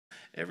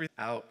everything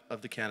out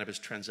of the cannabis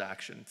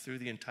transaction through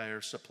the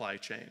entire supply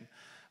chain.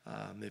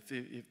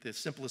 If the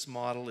simplest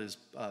model is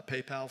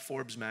PayPal,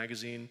 Forbes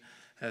magazine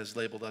has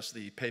labeled us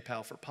the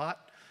PayPal for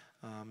pot,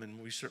 and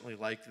we certainly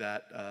like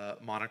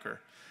that moniker.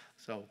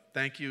 So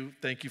thank you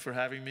for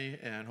having me,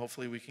 and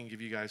hopefully we can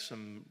give you guys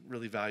some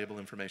really valuable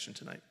information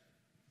tonight.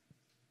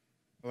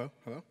 Hello.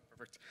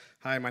 Perfect.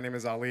 Hi, my name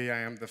is Ali. I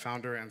am the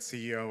founder and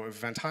CEO of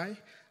Eventai.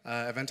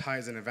 Eventai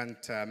is an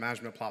event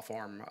management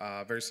platform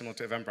very similar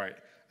to Eventbrite.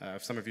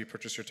 If some of you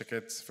purchased your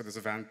tickets for this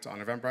event on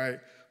Eventbrite,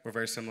 we're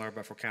very similar,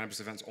 but for cannabis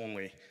events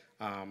only.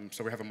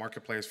 So we have a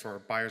marketplace for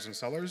buyers and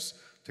sellers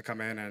to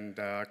come in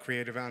and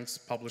create events,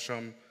 publish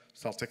them,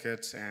 sell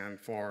tickets, and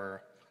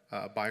for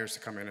buyers to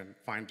come in and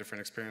find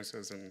different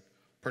experiences and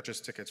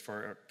purchase tickets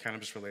for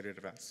cannabis-related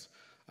events.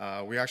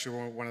 We actually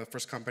were one of the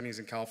first companies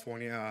in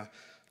California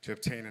to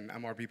obtain an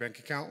MRB bank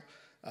account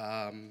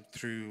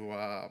through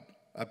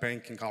a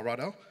bank in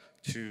Colorado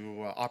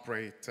to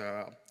operate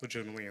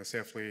legitimately and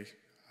safely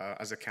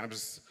as a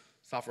cannabis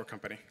software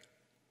company.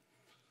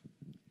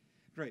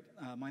 Great.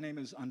 My name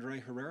is Andre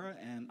Herrera,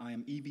 and I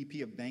am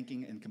EVP of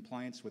Banking and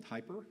Compliance with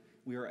Hyper.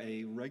 We are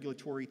a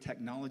regulatory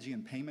technology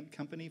and payment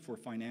company for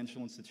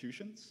financial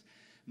institutions.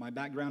 My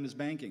background is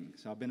banking,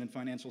 so I've been in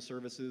financial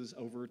services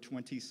over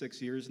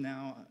 26 years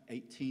now.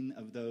 18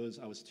 of those,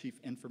 I was Chief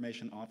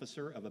Information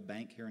Officer of a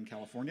bank here in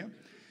California.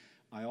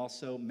 I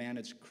also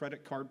managed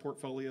credit card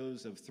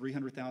portfolios of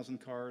 300,000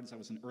 cards. I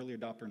was an early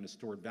adopter into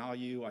stored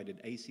value. I did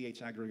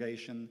ACH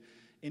aggregation.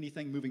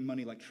 Anything moving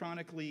money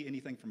electronically,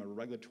 anything from a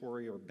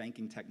regulatory or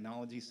banking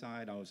technology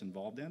side, I was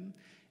involved in.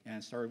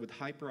 And started with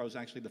Hyper. I was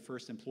actually the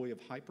first employee of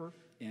Hyper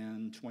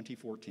in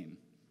 2014.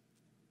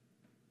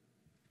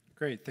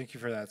 Great, thank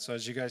you for that. So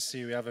as you guys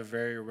see, we have a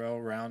very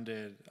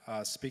well-rounded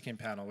speaking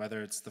panel,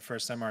 whether it's the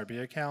first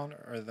MRB account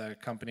or the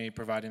company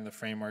providing the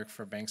framework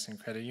for banks and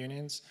credit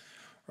unions,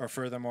 or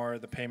furthermore,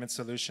 the payment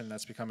solution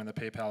that's becoming the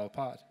PayPal of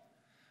pot.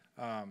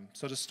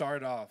 So to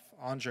start off,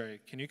 Andre,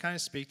 can you kind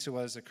of speak to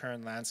what is the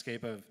current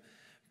landscape of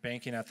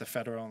banking at the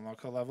federal and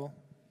local level?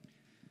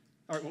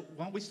 All right, well,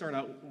 why don't we start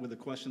out with a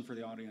question for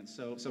the audience.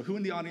 So who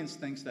in the audience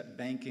thinks that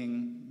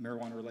banking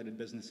marijuana-related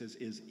businesses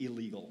is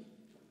illegal?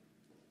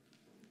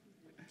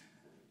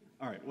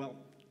 All right, well,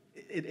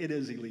 it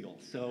is illegal.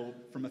 So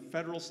from a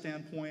federal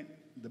standpoint,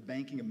 the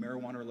banking of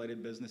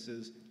marijuana-related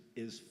businesses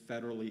is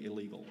federally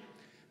illegal.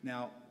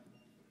 Now,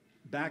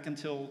 back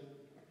until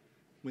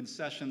when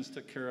Sessions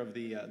took care of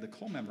the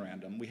Cole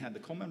Memorandum, we had the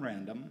Cole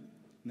Memorandum,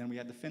 and then we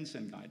had the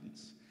FinCEN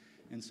guidance.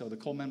 And so the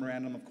Cole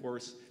Memorandum, of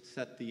course,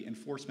 set the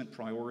enforcement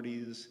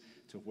priorities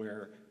to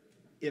where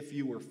if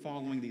you were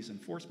following these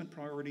enforcement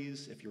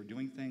priorities, if you were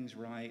doing things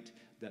right,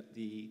 that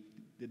the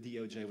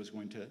DOJ was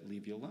going to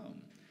leave you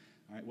alone.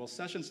 All right, well,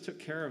 Sessions took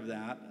care of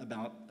that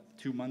about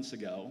 2 months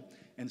ago.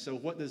 And so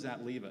what does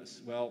that leave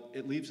us? Well,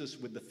 it leaves us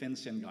with the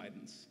FinCEN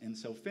guidance. And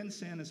so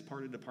FinCEN is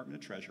part of the Department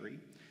of Treasury.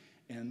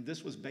 And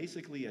this was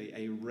basically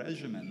a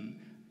regimen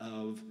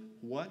of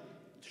what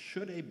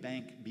should a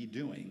bank be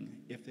doing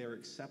if they're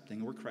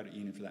accepting, or credit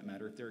union for that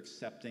matter, if they're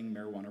accepting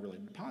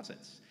marijuana-related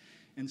deposits.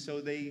 And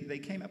so they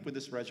came up with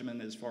this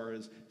regimen as far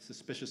as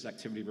suspicious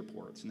activity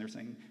reports. And they're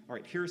saying, all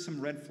right, here are some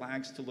red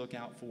flags to look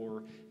out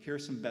for. Here are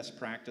some best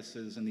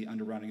practices in the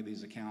underwriting of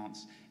these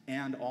accounts.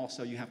 And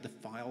also, you have to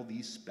file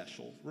these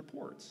special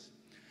reports.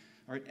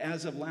 All right,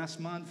 as of last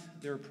month,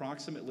 there are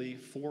approximately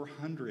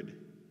 400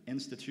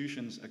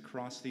 institutions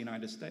across the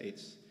United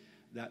States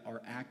that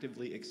are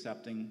actively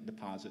accepting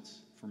deposits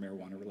for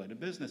marijuana-related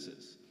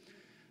businesses.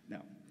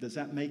 Now, does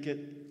that make it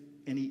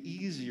any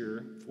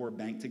easier for a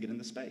bank to get in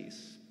the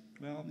space?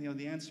 Well,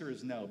 the answer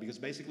is no, because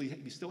basically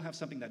you still have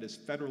something that is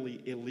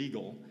federally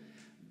illegal,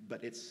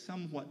 but it's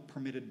somewhat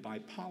permitted by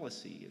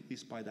policy, at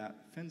least by that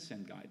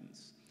FinCEN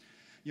guidance.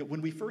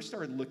 When we first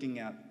started looking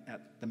at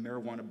the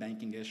marijuana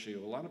banking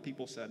issue, a lot of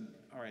people said,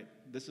 all right,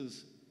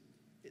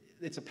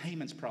 it's a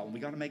payments problem. We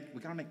got to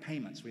make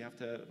payments. We have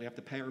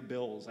to pay our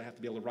bills. I have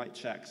to be able to write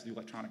checks, do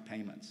electronic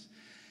payments.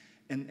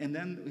 And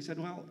then we said,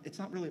 well, it's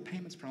not really a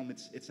payments problem.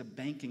 It's a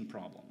banking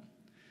problem.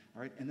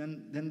 All right, and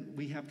then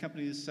we have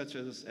companies such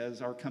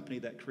as our company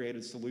that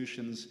created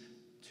solutions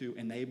to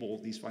enable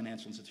these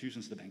financial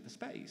institutions to bank the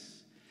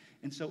space.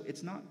 And so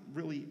it's not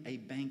really a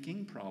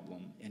banking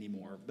problem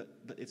anymore, but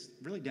it's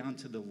really down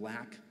to the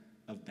lack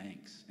of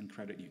banks and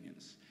credit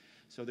unions.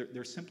 So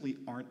there simply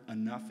aren't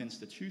enough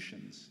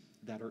institutions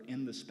that are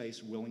in the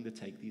space willing to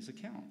take these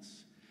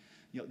accounts.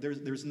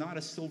 There's not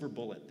a silver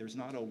bullet. There's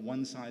not a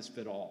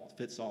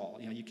one-size-fits all.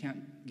 You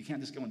can't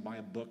just go and buy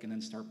a book and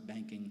then start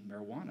banking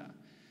marijuana.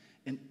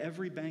 And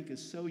every bank is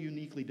so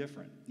uniquely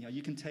different.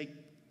 You can take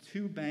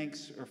 2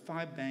 banks or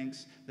 5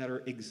 banks that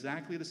are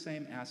exactly the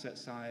same asset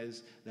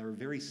size, that are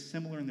very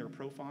similar in their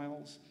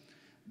profiles,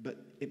 but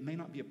it may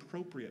not be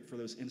appropriate for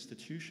those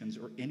institutions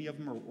or any of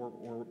them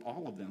or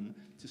all of them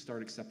to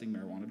start accepting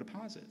marijuana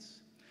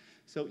deposits.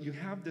 So you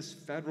have this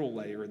federal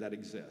layer that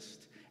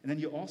exists. And then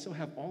you also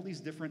have all these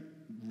different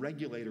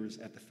regulators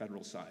at the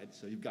federal side.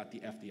 So you've got the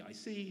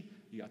FDIC,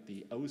 you got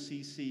the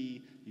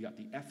OCC, you got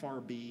the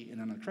FRB, and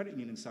on the credit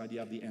union side, you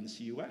have the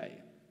NCUA.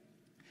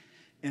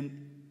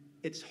 And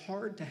it's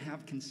hard to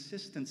have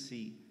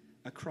consistency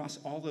across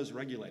all those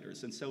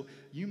regulators. And so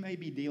you may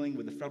be dealing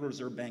with the Federal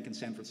Reserve Bank in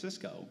San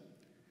Francisco,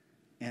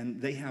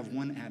 and they have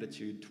one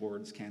attitude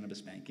towards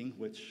cannabis banking,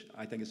 which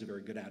I think is a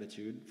very good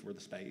attitude for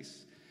the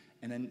space.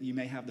 And then you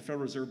may have the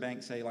Federal Reserve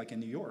Bank, say, like in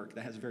New York,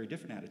 that has a very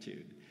different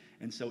attitude.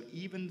 And so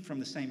even from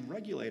the same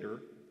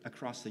regulator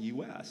across the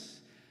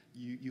US,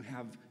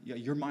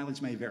 your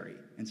mileage may vary.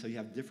 And so you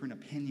have different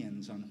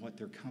opinions on what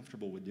they're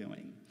comfortable with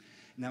doing.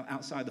 Now,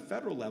 outside the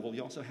federal level,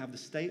 you also have the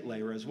state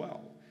layer as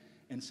well.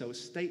 And so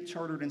state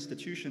chartered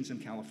institutions in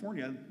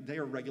California, they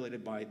are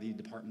regulated by the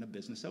Department of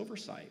Business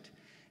Oversight.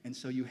 And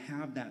so you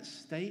have that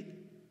state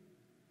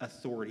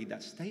authority,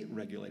 that state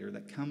regulator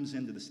that comes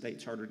into the state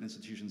chartered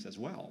institutions as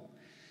well.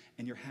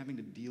 And you're having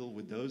to deal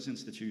with those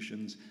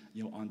institutions,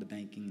 on the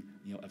banking,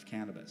 of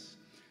cannabis.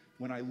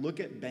 When I look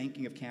at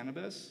banking of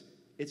cannabis,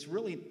 it's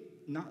really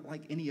not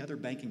like any other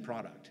banking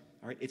product.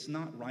 All right, it's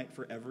not right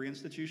for every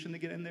institution to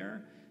get in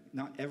there.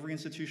 Not every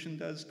institution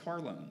does car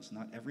loans.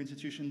 Not every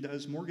institution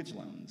does mortgage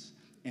loans.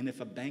 And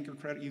if a bank or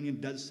credit union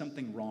does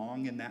something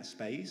wrong in that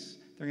space,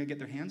 they're going to get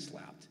their hands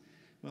slapped.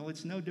 Well,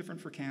 it's no different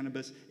for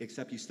cannabis,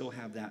 except you still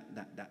have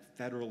that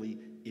federally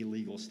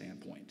illegal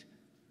standpoint.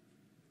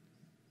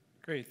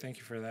 Great, thank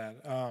you for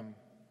that.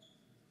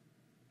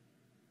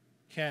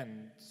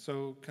 Ken,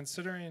 so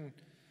considering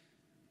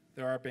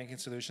there are banking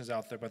solutions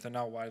out there, but they're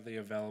not widely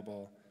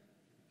available,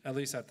 at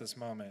least at this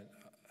moment,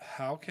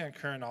 how can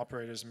current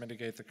operators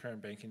mitigate the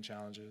current banking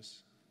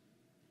challenges?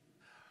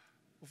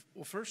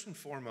 Well, first and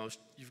foremost,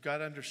 you've got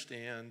to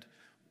understand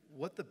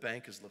what the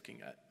bank is looking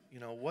at.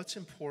 What's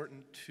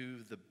important to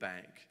the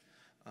bank?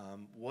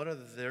 What are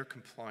their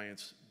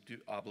compliance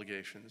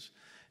obligations?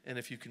 And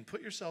if you can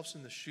put yourselves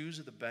in the shoes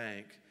of the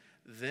bank,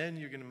 then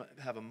you're going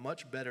to have a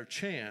much better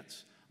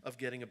chance of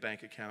getting a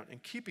bank account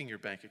and keeping your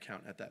bank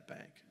account at that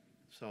bank.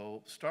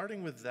 So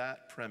starting with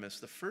that premise,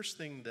 the first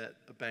thing that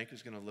a bank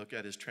is going to look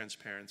at is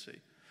transparency.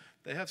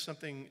 They have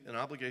an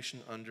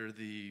obligation under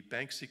the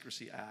Bank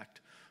Secrecy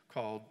Act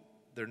called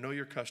their Know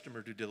Your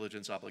Customer due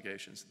diligence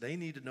obligations. They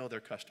need to know their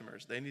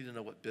customers. They need to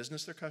know what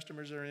business their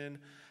customers are in,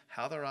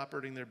 how they're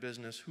operating their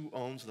business, who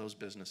owns those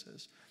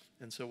businesses.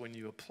 And so when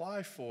you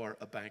apply for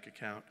a bank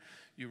account,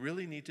 you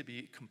really need to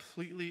be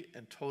completely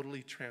and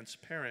totally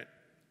transparent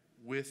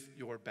with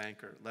your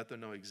banker. Let them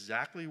know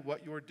exactly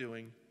what you're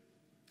doing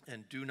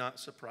and do not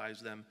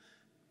surprise them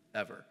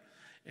ever.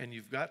 And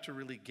you've got to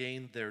really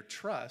gain their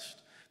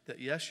trust that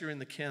yes, you're in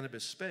the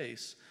cannabis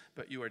space,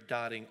 but you are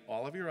dotting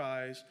all of your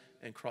I's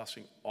and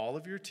crossing all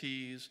of your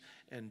T's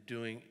and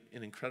doing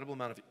an incredible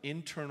amount of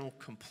internal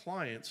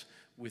compliance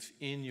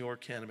within your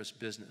cannabis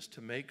business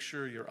to make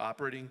sure you're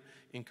operating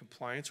in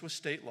compliance with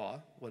state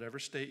law, whatever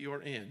state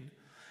you're in,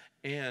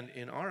 and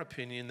in our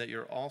opinion that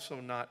you're also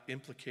not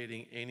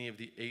implicating any of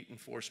the 8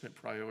 enforcement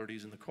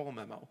priorities in the Cole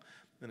Memo.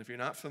 And if you're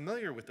not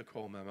familiar with the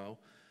Cole Memo,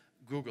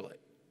 Google it.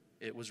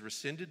 It was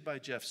rescinded by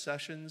Jeff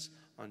Sessions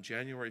on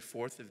January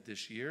 4th of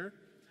this year.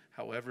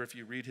 However, if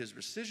you read his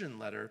rescission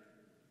letter,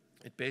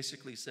 it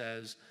basically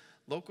says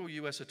local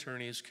U.S.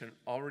 attorneys can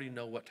already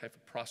know what type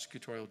of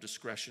prosecutorial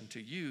discretion to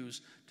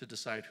use to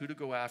decide who to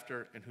go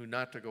after and who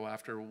not to go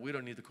after. We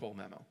don't need the Cole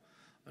Memo.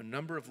 A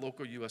number of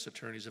local U.S.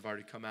 attorneys have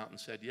already come out and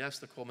said, yes,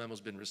 the Cole Memo's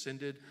been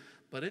rescinded,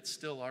 but it's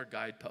still our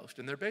guidepost.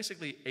 And they're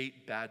basically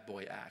 8 bad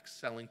boy acts: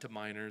 selling to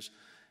minors,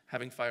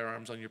 having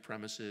firearms on your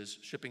premises,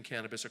 shipping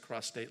cannabis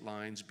across state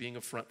lines, being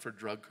a front for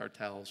drug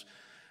cartels.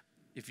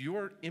 If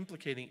you're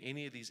implicating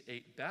any of these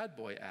 8 bad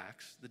boy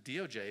acts, the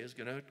DOJ is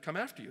going to come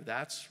after you.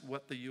 That's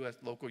what the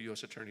local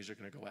U.S. attorneys are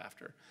going to go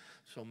after.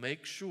 So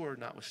make sure,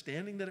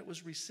 notwithstanding that it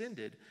was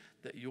rescinded,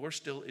 that you're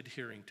still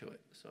adhering to it.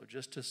 So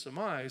just to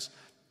surmise,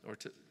 or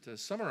to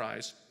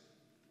summarize,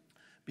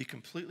 be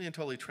completely and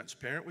totally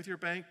transparent with your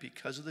bank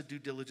because of the due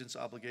diligence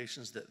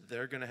obligations that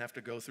they're going to have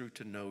to go through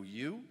to know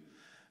you.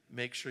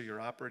 Make sure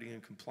you're operating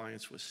in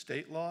compliance with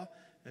state law,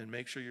 and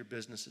make sure your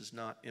business is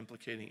not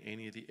implicating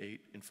any of the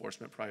 8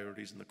 enforcement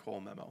priorities in the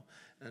Cole Memo.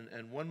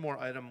 And one more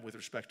item with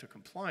respect to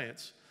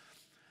compliance.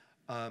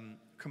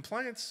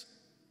 Compliance,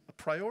 a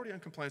priority on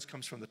compliance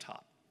comes from the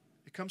top.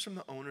 It comes from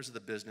the owners of the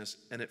business,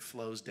 and it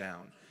flows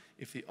down.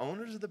 If the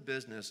owners of the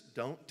business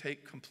don't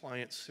take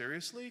compliance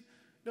seriously,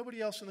 nobody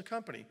else in the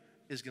company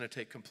is going to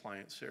take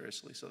compliance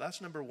seriously. So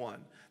that's number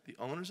one. The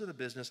owners of the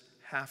business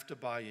have to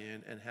buy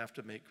in and have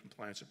to make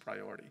compliance a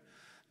priority.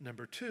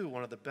 Number two,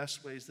 one of the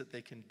best ways that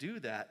they can do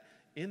that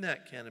in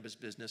that cannabis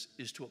business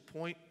is to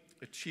appoint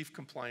a chief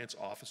compliance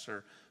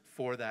officer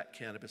for that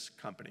cannabis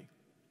company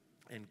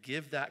and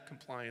give that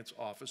compliance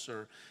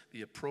officer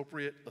the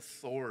appropriate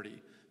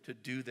authority to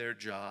do their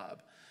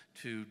job,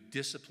 to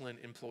discipline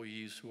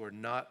employees who are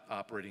not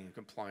operating in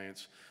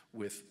compliance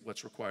with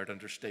what's required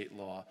under state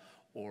law,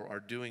 or are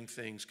doing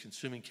things,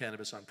 consuming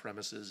cannabis on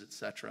premises, et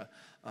cetera,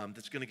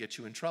 that's going to get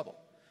you in trouble.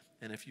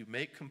 And if you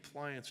make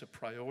compliance a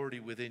priority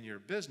within your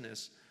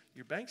business,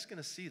 your bank's going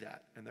to see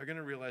that, and they're going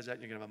to realize that,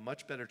 and you're going to have a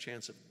much better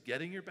chance of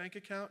getting your bank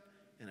account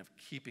and of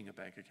keeping a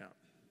bank account.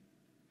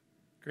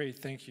 Great,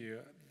 thank you.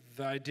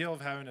 The idea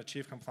of having a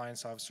chief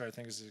compliance officer, I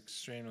think, is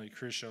extremely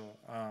crucial.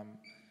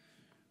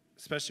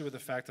 especially with the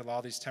fact that a lot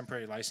of these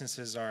temporary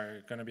licenses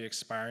are going to be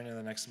expiring in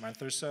the next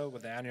month or so,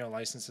 with the annual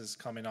licenses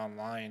coming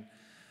online,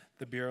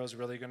 the Bureau is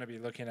really going to be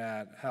looking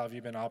at how have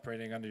you been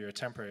operating under your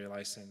temporary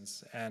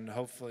license. And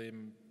hopefully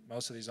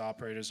most of these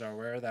operators are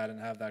aware of that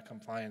and have that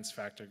compliance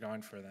factor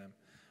going for them.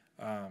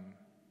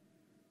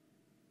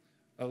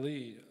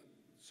 Ali,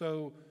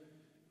 so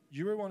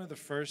you were one of the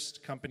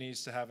first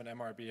companies to have an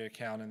MRB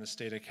account in the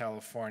state of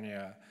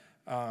California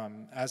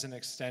as an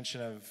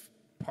extension of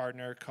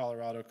Partner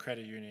Colorado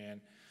Credit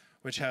Union,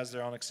 which has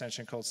their own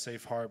extension called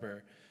Safe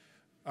Harbor.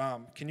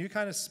 Can you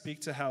kind of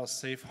speak to how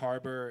Safe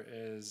Harbor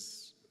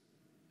is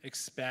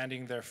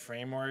expanding their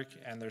framework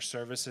and their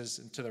services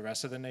into the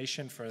rest of the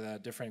nation for the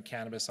different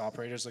cannabis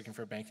operators looking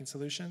for banking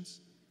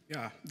solutions?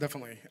 Yeah,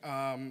 definitely.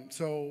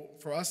 So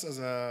for us as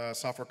a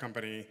software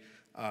company,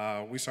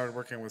 we started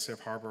working with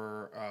Safe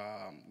Harbor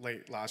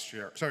early last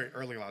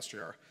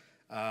year.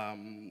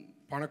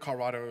 Partner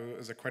Colorado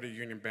is a credit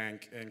union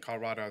bank in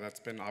Colorado that's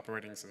been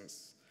operating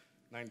since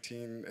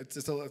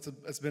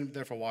it's been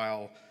there for a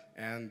while.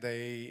 And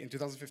in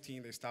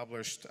 2015, they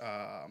established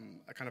a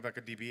kind of like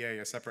a DBA,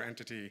 a separate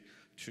entity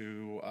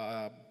to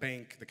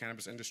bank the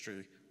cannabis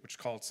industry, which is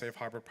called Safe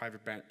Harbor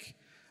Private Bank.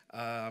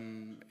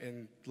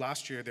 And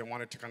last year, they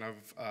wanted to kind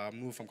of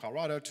move from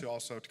Colorado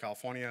to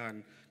California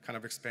and kind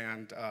of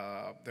expand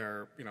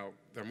their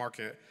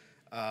market.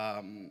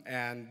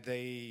 And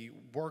they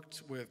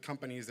worked with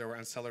companies that were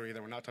ancillary,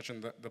 that were not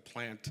touching the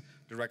plant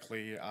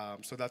directly.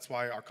 So that's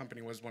why our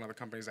company was one of the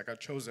companies that got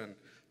chosen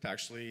to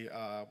actually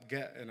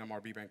get an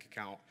MRB bank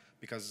account,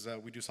 because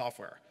we do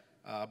software.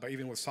 But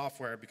even with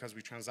software, because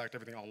we transact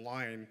everything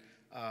online,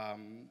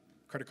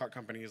 credit card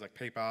companies like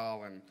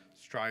PayPal and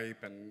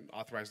Stripe and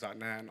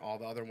Authorize.net and all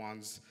the other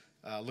ones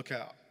look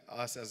at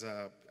us as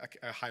a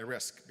high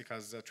risk,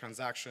 because the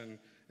transaction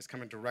is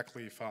coming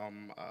directly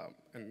from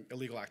an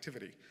illegal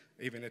activity.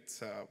 Even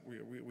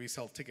we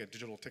sell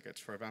digital tickets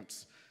for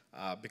events.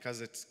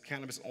 Because it's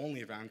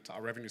cannabis-only event,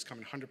 our revenue is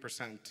coming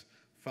 100%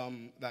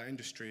 from that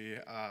industry.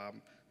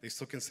 They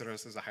still consider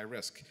us as a high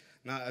risk.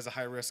 Not as a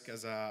high risk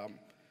as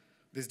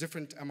there's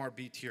different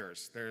MRB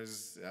tiers.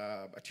 There's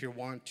a tier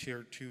 1,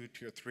 tier 2,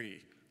 tier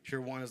 3.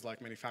 Tier 1 is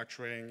like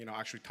manufacturing,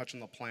 actually touching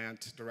the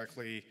plant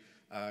directly.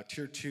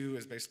 Tier 2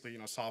 is basically,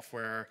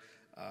 software.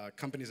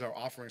 Companies are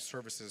offering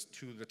services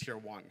to the tier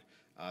 1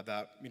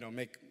 that,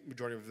 make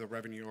majority of the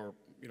revenue or,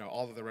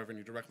 all of the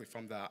revenue directly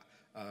from that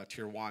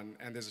tier 1.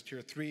 And there's a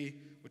tier 3,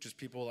 which is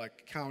people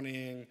like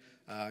accounting.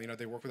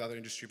 They work with other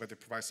industry, but they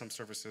provide some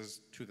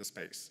services to the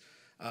space.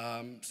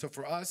 So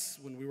for us,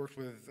 when we worked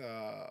with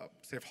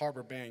Safe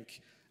Harbor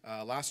Bank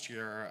last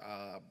year,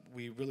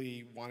 we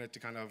really wanted to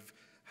kind of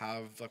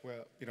have, like,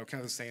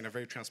 kind of saying, a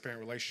very transparent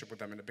relationship with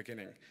them in the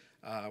beginning.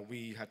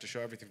 We had to show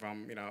everything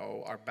from,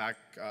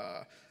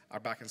 our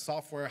back-end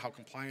software, how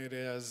compliant it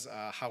is,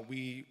 how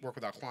we work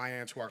with our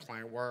clients, who our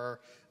client were,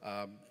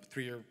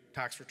 3-year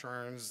tax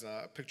returns,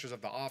 pictures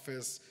of the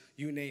office,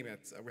 you name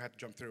it. We had to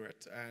jump through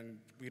it, and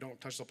we don't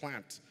touch the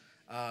plant.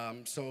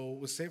 So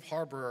with Safe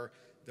Harbor,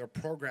 their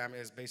program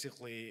is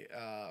basically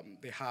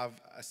they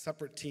have a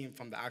separate team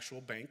from the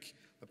actual bank,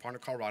 the Partner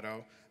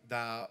Colorado,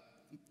 that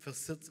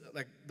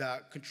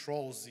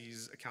controls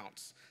these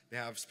accounts. They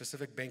have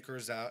specific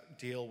bankers that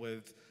deal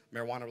with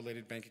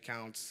marijuana-related bank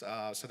accounts,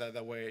 so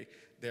that way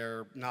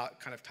they're not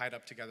kind of tied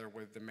up together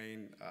with the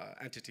main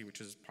entity,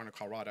 which is Partner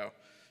Colorado.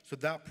 So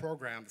that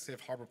program, the Safe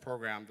Harbor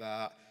program,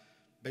 that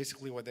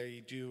basically what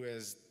they do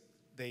is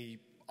they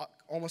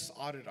almost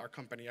audit our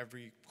company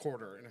every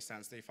quarter, in a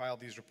sense. They file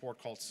these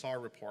reports called SAR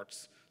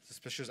reports,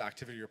 suspicious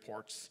activity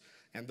reports,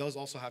 and those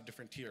also have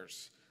different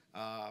tiers.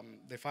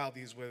 They file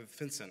these with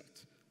FinCEN,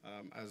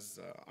 as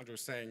Andre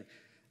was saying,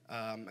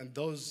 and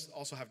those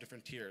also have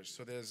different tiers.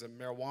 So there's a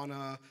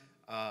marijuana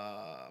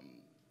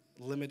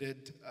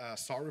limited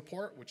SAR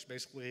report, which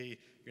basically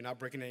you're not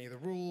breaking any of the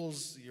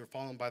rules, you're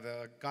following by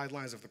the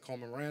guidelines of the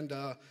Coma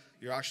Miranda,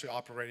 you're actually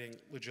operating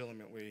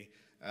legitimately.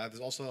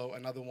 There's also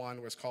another one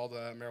where it's called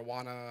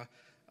marijuana,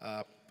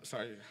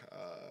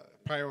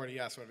 priority,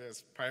 yes, what it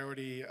is,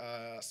 priority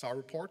SAR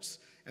reports,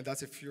 and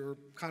that's if you're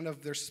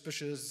they're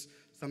suspicious,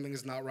 something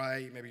is not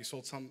right, maybe you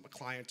sold a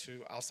client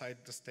to outside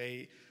the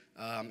state,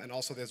 and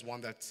also there's one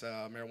that's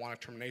marijuana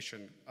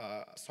termination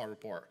SAR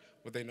report,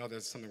 where they know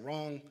there's something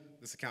wrong,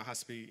 this account has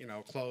to be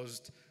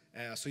closed.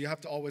 So you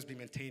have to always be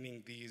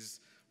maintaining these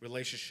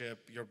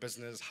relationship, your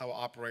business, how it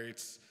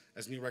operates.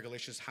 As new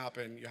regulations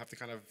happen, you have to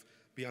kind of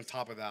be on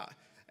top of that.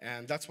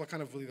 And that's what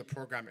kind of really the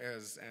program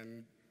is,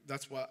 and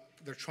that's what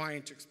they're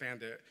trying to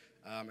expand it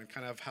and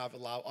kind of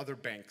allow other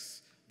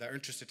banks that are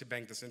interested to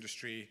bank this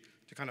industry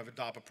to kind of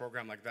adopt a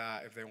program like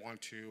that if they want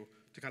to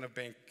kind of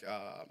bank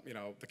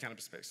the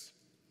cannabis space.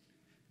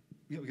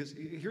 Because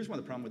here's one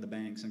of the problems with the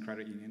banks and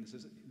credit unions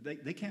is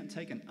they can't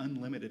take an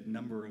unlimited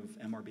number of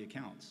MRB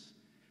accounts,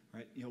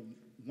 right?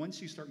 Once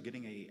you start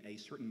getting a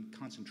certain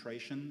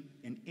concentration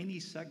in any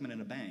segment in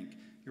a bank,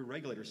 your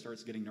regulator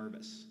starts getting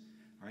nervous,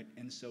 right?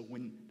 And so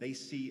when they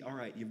see, all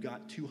right, you've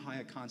got too high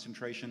a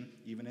concentration,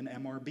 even in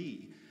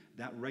MRB,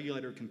 that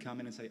regulator can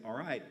come in and say, all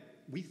right,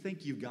 we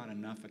think you've got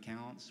enough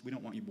accounts. We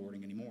don't want you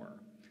boarding anymore.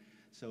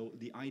 So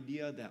the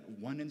idea that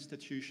one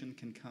institution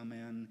can come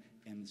in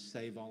and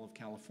save all of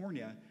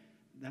California,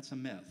 that's a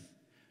myth.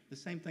 The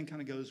same thing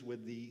kind of goes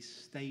with the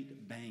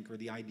state bank, or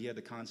the idea,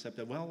 the concept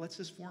of, well, let's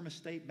just form a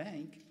state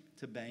bank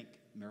to bank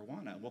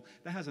marijuana. Well,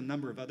 that has a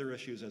number of other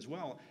issues as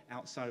well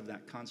outside of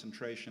that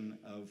concentration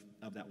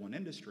of that one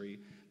industry,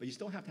 but you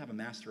still have to have a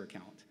master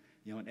account.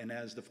 And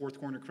as the Fourth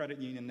Corner Credit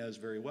Union knows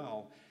very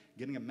well,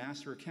 getting a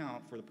master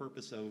account for the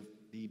purpose of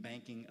the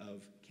banking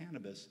of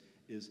cannabis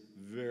is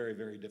very,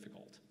 very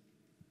difficult.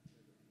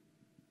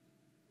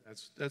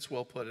 That's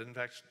well put. In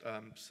fact,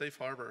 Safe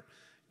Harbor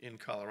in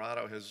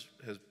Colorado has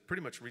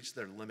pretty much reached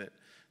their limit.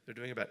 They're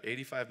doing about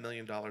 $85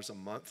 million a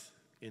month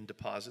in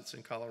deposits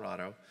in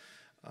Colorado.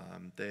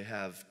 They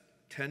have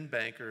 10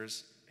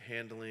 bankers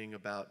handling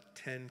about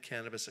 10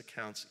 cannabis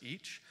accounts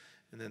each,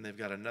 and then they've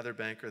got another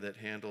banker that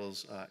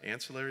handles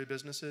ancillary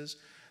businesses.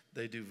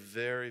 They do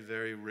very,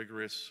 very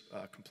rigorous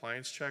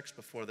compliance checks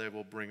before they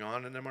will bring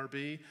on an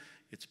MRB.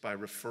 It's by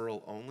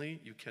referral only.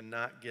 You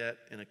cannot get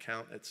an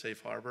account at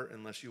Safe Harbor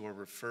unless you are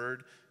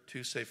referred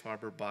to Safe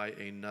Harbor by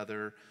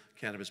another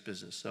cannabis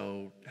business.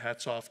 So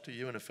hats off to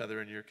you, and a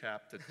feather in your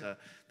cap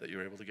that you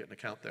were able to get an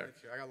account there.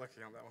 Thank you. I got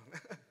lucky on that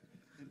one.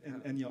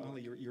 And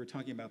Ollie, you were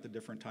talking about the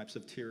different types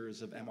of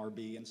tiers of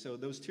MRB, and so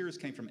those tiers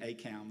came from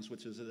ACAMS,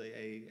 which is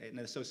an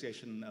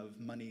association of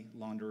money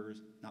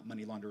launderers, not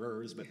money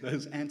launderers, but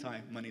those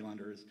anti-money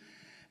launderers.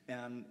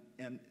 And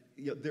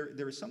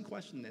there is some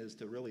question as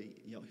to really,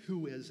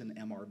 who is an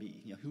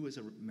MRB? Who is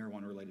a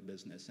marijuana-related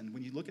business? And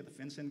when you look at the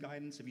FinCEN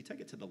guidance, if you take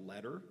it to the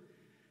letter,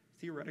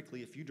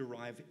 theoretically, if you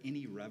derive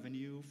any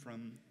revenue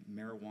from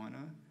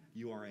marijuana,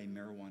 you are a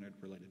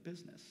marijuana-related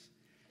business.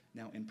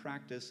 Now, in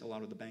practice, a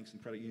lot of the banks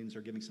and credit unions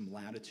are giving some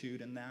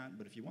latitude in that,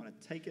 but if you want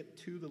to take it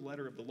to the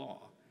letter of the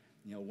law,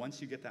 once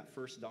you get that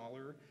first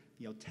dollar,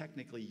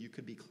 technically you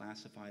could be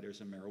classified as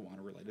a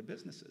marijuana-related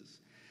businesses.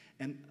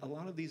 And a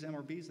lot of these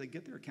MRBs, they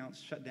get their accounts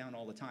shut down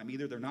all the time.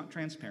 Either they're not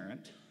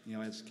transparent,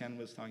 as Ken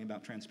was talking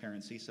about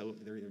transparency, so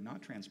they're either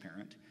not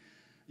transparent,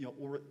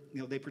 or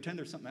they pretend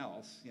they're something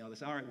else. They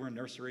say, all right, we're a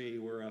nursery,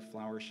 we're a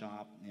flower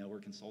shop, we're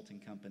a consulting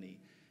company.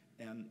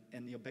 And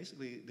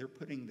basically, they're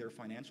putting their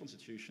financial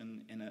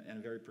institution in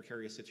a very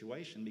precarious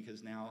situation,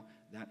 because now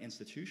that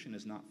institution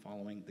is not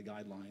following the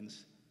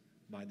guidelines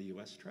by the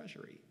U.S.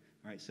 Treasury.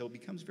 Right? So it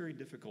becomes very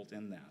difficult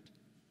in that.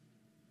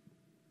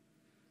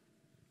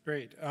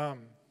 Great.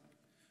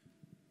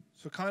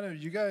 So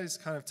you guys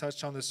kind of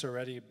touched on this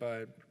already,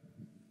 but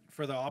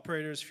for the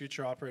operators,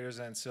 future operators,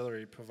 and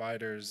ancillary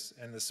providers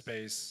in the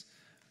space,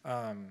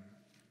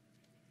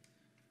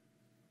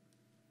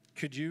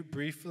 could you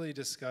briefly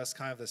discuss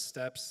kind of the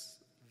steps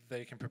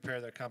they can prepare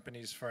their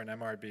companies for an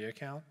MRB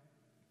account?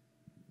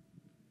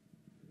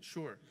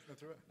 Sure.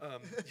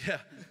 Yeah,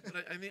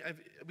 but I mean,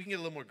 we can get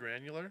a little more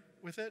granular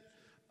with it.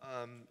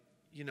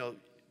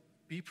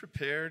 Be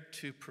prepared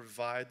to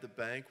provide the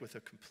bank with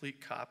a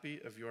complete copy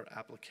of your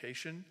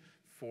application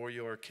for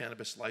your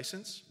cannabis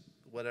license,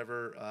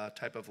 whatever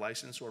type of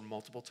license or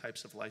multiple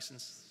types of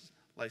licenses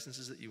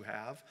that you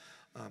have.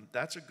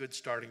 That's a good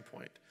starting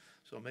point.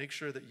 So make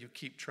sure that you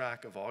keep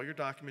track of all your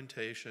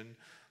documentation,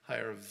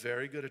 hire a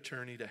very good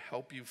attorney to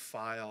help you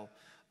file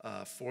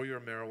for your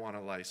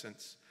marijuana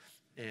license,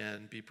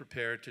 and be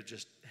prepared to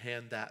just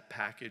hand that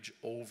package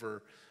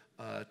over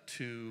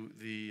to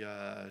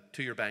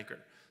your banker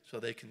so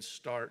they can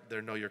start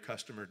their Know Your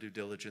Customer due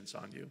diligence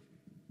on you.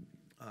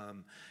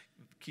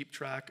 Keep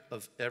track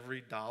of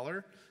every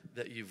dollar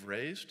that you've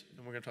raised,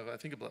 and we're going to talk, I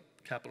think, about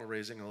capital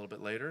raising a little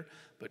bit later,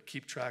 but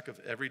keep track of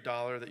every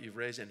dollar that you've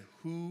raised and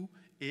who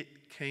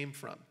it came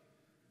from.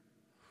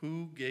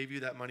 Who gave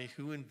you that money?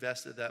 Who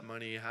invested that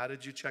money? How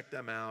did you check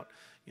them out?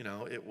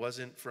 It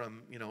wasn't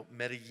from,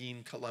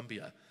 Medellin,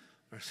 Colombia.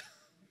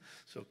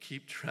 So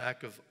keep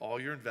track of all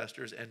your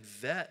investors and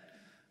vet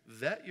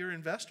your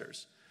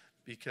investors.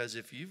 Because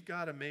if you've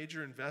got a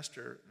major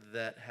investor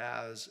that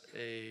has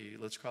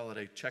let's call it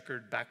a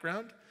checkered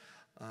background,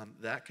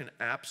 that can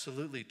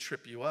absolutely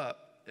trip you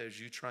up as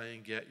you try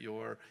and get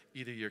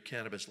either your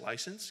cannabis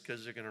license,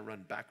 because they're going to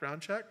run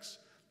background checks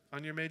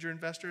on your major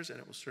investors, and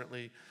it will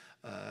certainly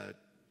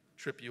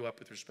trip you up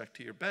with respect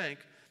to your bank,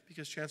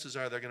 because chances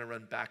are they're going to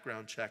run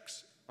background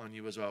checks on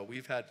you as well.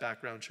 We've had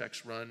background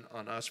checks run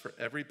on us for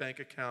every bank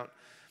account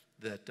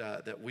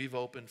that we've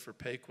opened for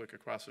PayQuick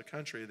across the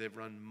country. They've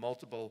run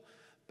multiple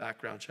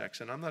background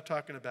checks, and I'm not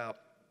talking about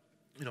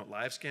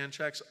live scan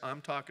checks. I'm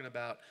talking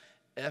about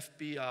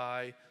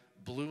FBI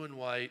blue and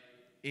white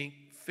ink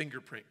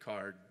fingerprint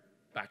card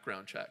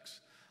background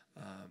checks.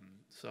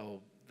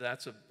 So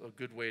that's a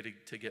good way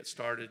to get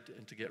started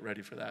and to get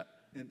ready for that.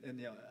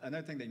 And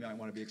another thing that you might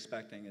want to be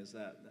expecting is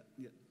that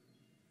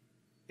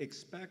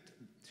expect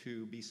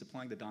to be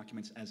supplying the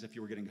documents as if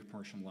you were getting a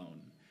commercial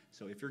loan.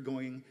 So if you're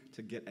going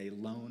to get a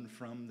loan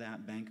from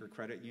that bank or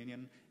credit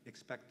union,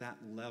 expect that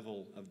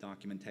level of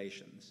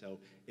documentation. So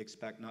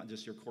expect not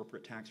just your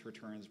corporate tax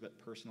returns,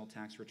 but personal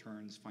tax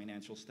returns,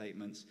 financial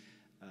statements,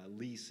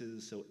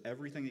 leases, so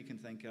everything you can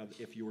think of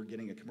if you were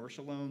getting a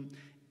commercial loan,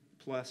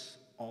 plus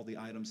all the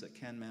items that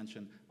Ken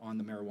mentioned on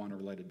the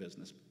marijuana-related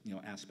business,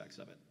 aspects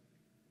of it.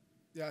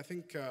 Yeah, I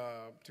think,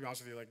 to be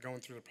honest with you, like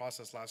going through the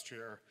process last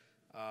year,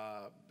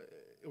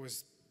 it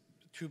was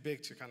too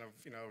big to kind of,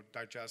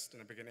 digest in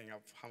the beginning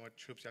of how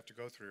much hoops you have to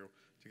go through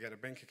to get a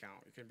bank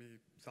account. You can be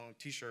selling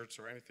T-shirts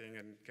or anything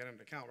and get an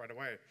account right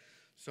away.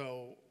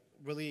 So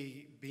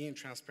really being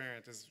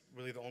transparent is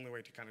really the only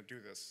way to kind of do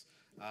this.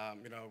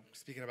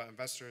 Speaking about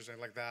investors and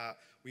like that,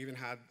 we even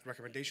had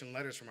recommendation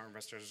letters from our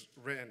investors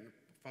written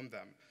from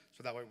them.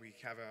 So that way we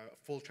have a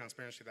full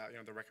transparency that,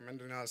 they're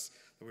recommending us,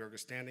 that we are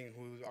understanding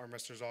who our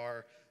investors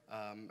are,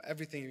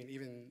 everything,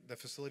 even the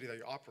facility that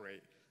you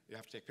operate. You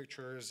have to take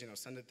pictures,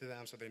 send it to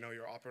them so they know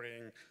you're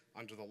operating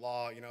under the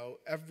law.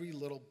 Every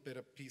little bit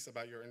of piece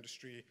about your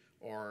industry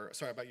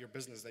about your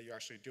business that you're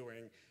actually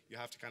doing, you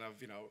have to kind of,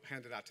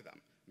 hand it out to them.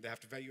 They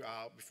have to vet you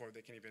out before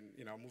they can even,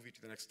 move you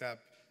to the next step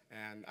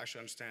and actually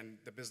understand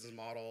the business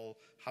model,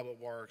 how it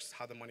works,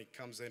 how the money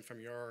comes in from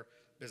your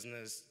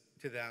business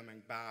to them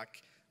and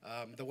back.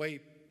 The way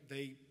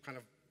they kind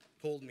of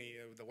told me,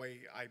 the way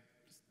I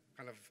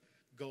kind of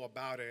go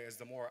about it is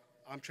the more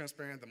I'm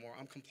transparent, the more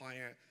I'm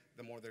compliant,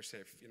 the more they're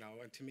safe,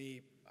 and to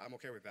me, I'm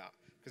okay with that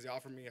because they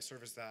offer me a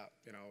service that,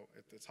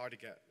 it's hard to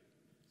get,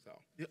 so.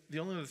 The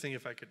only other thing,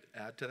 if I could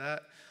add to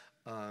that,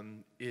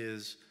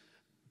 is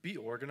be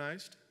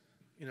organized.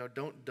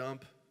 Don't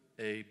dump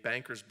a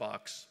banker's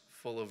box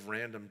full of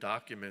random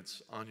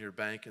documents on your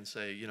bank and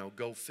say,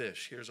 go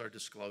fish, here's our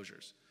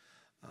disclosures.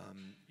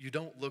 You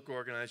don't look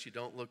organized, you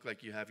don't look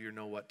like you have your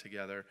know-what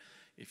together.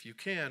 If you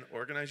can,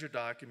 organize your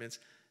documents,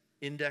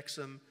 index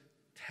them,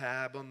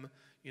 tab them,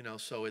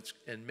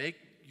 and make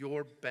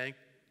your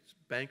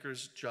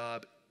banker's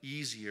job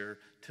easier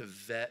to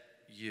vet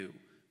you.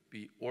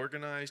 Be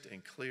organized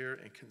and clear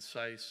and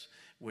concise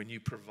when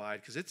you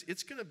provide, because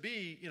it's going to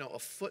be, a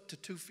foot to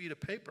 2 feet of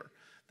paper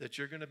that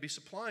you're going to be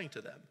supplying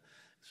to them.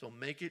 So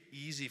make it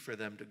easy for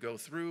them to go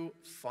through,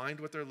 find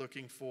what they're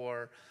looking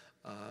for,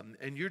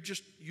 and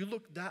you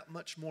look that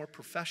much more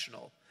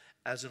professional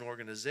as an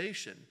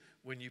organization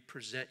when you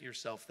present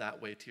yourself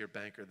that way to your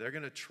banker. They're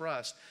going to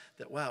trust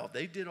that, wow,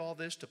 they did all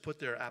this to put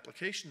their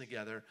application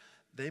together.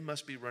 They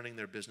must be running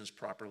their business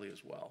properly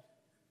as well.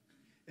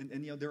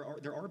 And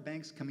there are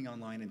banks coming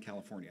online in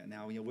California.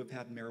 Now, we've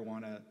had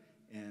marijuana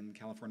in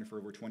California for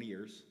over 20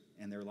 years,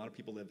 and there are a lot of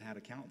people that have had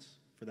accounts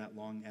for that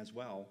long as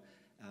well.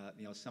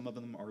 Some of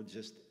them are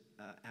just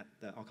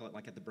I'll call it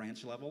like at the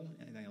branch level.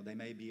 They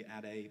may be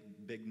at a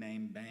big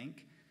name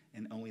bank,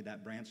 and only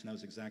that branch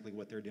knows exactly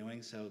what they're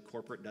doing. So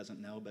corporate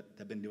doesn't know, but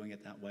they've been doing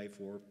it that way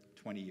for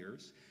 20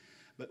 years.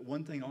 But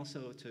one thing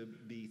also to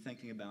be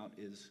thinking about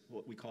is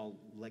what we call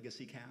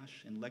legacy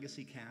cash. And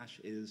legacy cash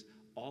is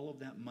all of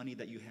that money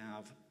that you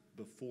have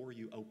before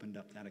you opened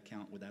up that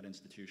account with that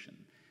institution.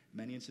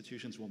 Many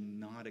institutions will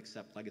not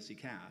accept legacy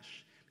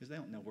cash because they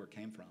don't know where it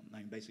came from. I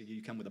mean, basically,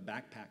 you come with a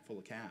backpack full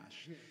of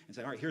cash and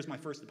say, all right, here's my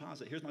first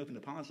deposit, here's my open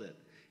deposit.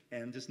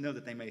 And just know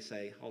that they may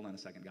say, hold on a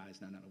second, guys,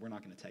 no, we're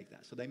not going to take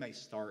that. So they may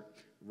start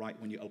right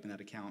when you open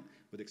that account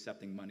with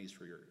accepting monies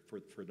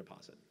for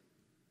deposit.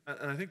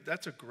 And I think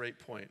that's a great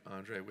point,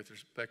 Andre, with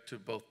respect to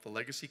both the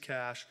legacy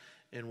cash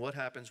and what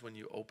happens when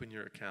you open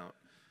your account.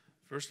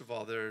 First of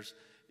all,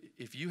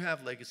 if you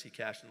have legacy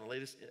cash, and the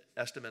latest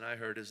estimate I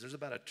heard is there's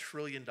about $1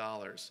 trillion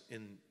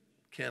in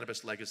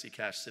cannabis legacy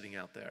cash sitting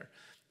out there.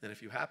 And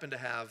if you happen to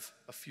have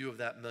a few of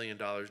that $1 million,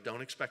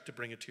 don't expect to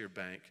bring it to your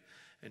bank.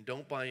 And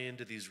don't buy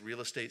into these real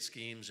estate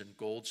schemes and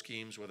gold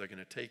schemes where they're going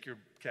to take your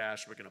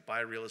cash, we're going to buy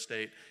real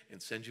estate and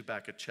send you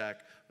back a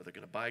check, or they're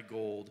going to buy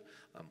gold.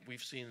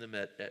 We've seen them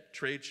at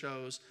trade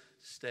shows.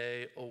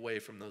 Stay away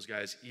from those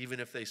guys, even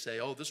if they say,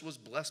 oh, this was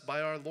blessed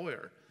by our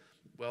lawyer.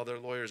 Well, their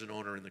lawyer's an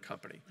owner in the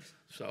company.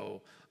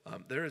 So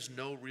there is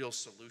no real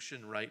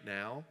solution right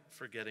now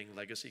for getting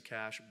legacy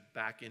cash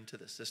back into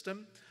the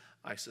system.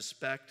 I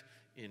suspect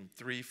in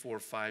 3, 4,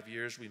 5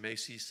 years, we may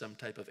see some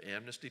type of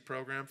amnesty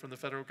program from the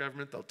federal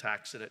government. They'll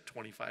tax it at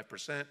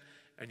 25%,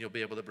 and you'll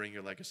be able to bring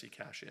your legacy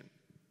cash in.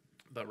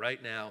 But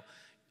right now,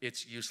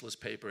 it's useless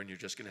paper, and you're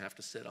just going to have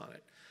to sit on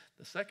it.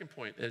 The second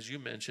point, as you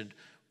mentioned,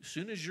 as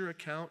soon as your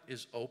account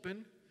is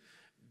open,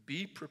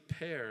 be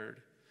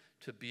prepared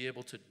to be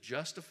able to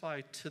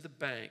justify to the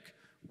bank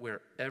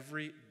where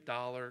every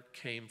dollar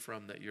came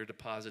from that you're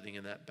depositing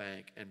in that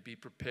bank, and be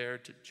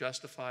prepared to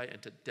justify and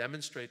to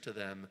demonstrate to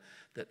them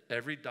that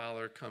every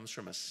dollar comes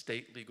from a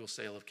state legal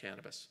sale of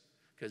cannabis,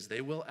 because they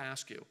will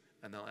ask you,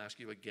 and they'll ask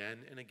you again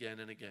and again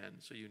and again.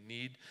 So you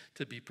need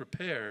to be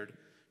prepared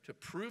to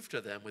prove to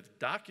them with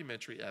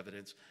documentary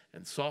evidence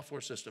and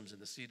software systems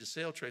and the seed to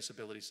sale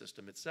traceability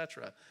system, et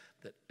cetera,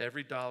 that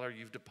every dollar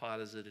you've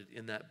deposited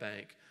in that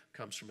bank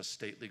comes from a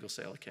state legal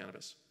sale of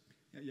cannabis.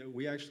 Yeah,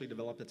 we actually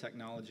developed a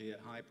technology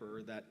at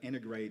Hyper that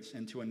integrates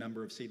into a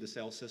number of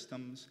seed-to-sale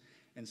systems.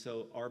 And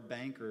so our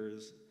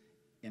bankers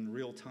in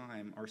real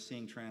time are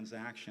seeing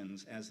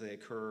transactions as they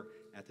occur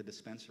at the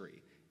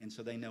dispensary. And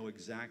so they know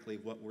exactly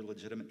what were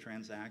legitimate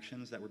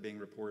transactions that were being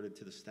reported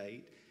to the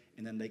state.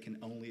 And then they can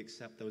only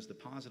accept those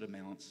deposit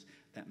amounts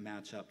that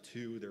match up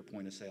to their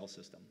point-of-sale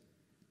system.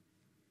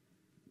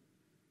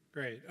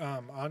 Great.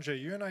 Andre,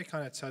 you and I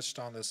kind of touched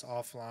on this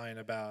offline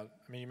about,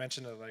 I mean, you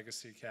mentioned the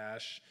legacy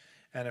cash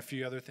and a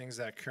few other things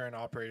that current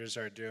operators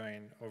are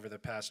doing over the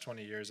past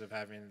 20 years of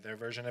having their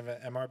version of an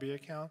MRB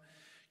account.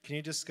 Can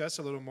you discuss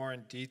a little more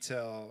in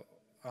detail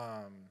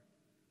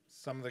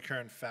some of the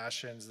current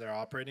fashions they're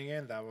operating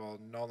in that will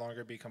no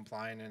longer be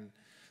compliant in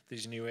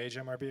these new age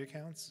MRB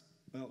accounts?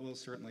 Well,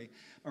 certainly.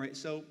 All right,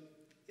 so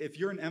if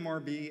you're an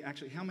MRB,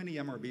 actually, how many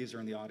MRBs are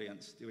in the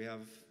audience? Do we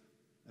have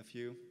a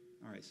few?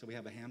 All right, so we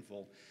have a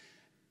handful.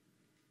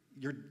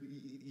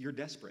 You're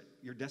desperate.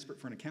 You're desperate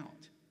for an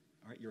account.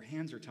 All right, your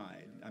hands are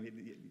tied. I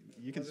mean,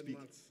 you can speak.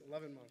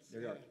 11 months.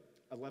 There you are,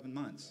 11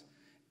 months.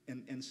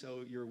 And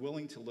so you're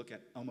willing to look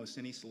at almost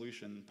any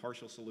solution,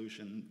 partial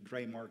solution,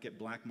 gray market,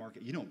 black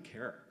market. You don't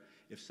care.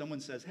 If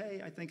someone says,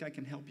 hey, I think I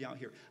can help you out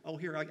here. Oh,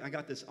 here, I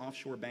got this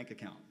offshore bank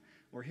account.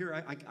 Or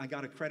here, I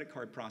got a credit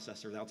card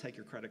processor that'll take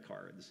your credit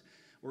cards.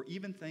 Or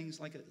even things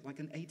like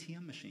an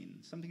ATM machine.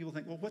 Some people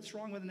think, well, what's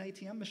wrong with an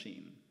ATM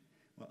machine?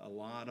 Well, a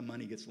lot of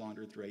money gets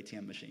laundered through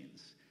ATM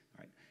machines. All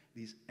right?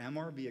 These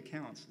MRB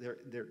accounts,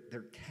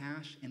 they're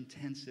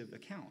cash-intensive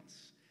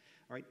accounts.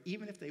 All right?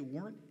 Even if they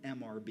weren't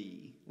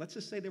MRB, let's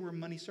just say they were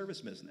money service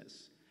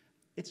business.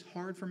 It's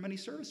hard for money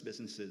service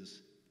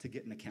businesses to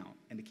get an account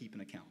and to keep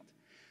an account.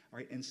 All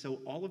right? And so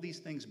all of these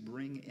things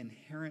bring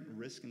inherent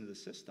risk into the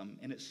system,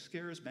 and it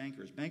scares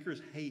bankers.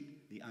 Bankers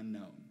hate the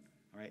unknown.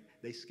 All right?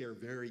 They scare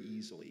very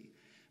easily.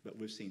 But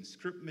we've seen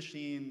script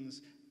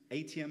machines,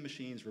 ATM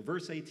machines,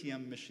 reverse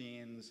ATM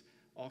machines,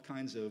 all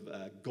kinds of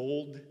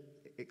gold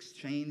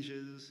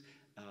exchanges,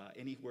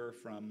 anywhere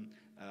from,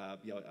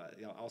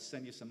 I'll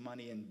send you some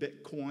money in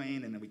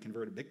Bitcoin, and then we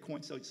convert to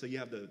Bitcoin. So you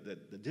have the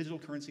digital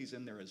currencies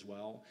in there as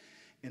well.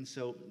 And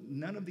so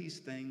none of these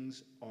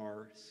things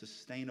are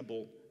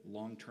sustainable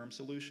long-term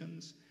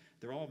solutions.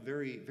 They're all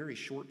very, very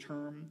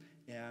short-term,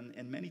 and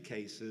in many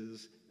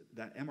cases,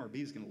 that MRB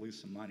is going to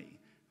lose some money.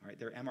 All right,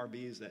 there are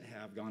MRBs that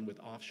have gone with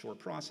offshore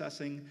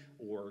processing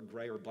or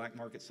gray or black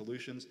market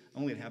solutions,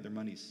 only to have their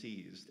money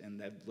seized, and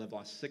they've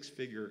lost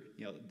six-figure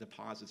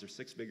deposits or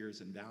six figures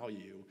in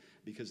value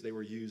because they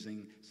were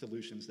using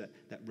solutions that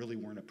really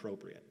weren't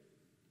appropriate.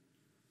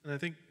 And I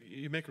think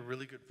you make a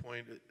really good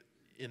point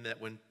in that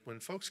when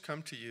folks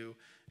come to you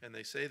and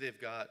they say they've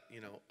got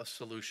a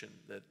solution,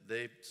 that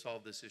they've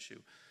solved this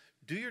issue,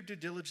 do your due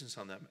diligence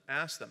on them.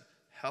 Ask them,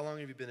 how long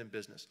have you been in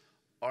business?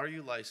 Are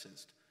you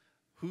licensed?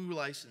 Who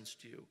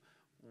licensed you?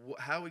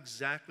 How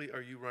exactly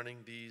are you running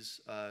these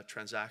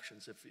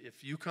transactions?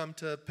 If you come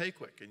to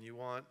PayQuick and you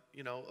want,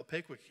 a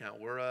PayQuick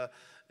account, we're a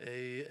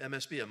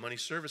MSB, a money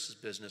services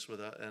business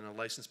and a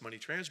licensed money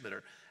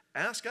transmitter.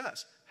 Ask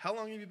us, how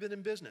long have you been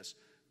in business?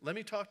 Let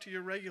me talk to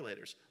your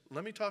regulators.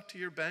 Let me talk to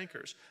your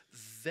bankers.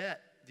 Vet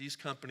these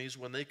companies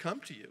when they come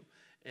to you.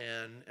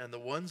 And the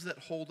ones that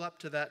hold up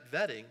to that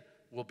vetting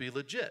will be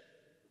legit.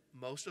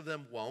 Most of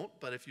them won't,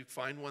 but if you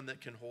find one that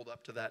can hold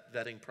up to that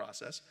vetting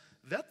process,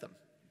 vet them.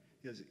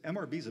 Because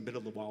MRB is a bit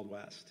of the Wild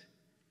West.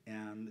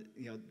 And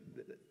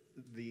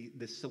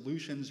the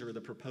solutions or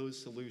the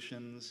proposed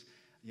solutions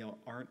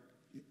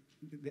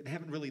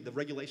haven't really, the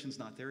regulation's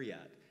not there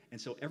yet. And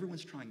so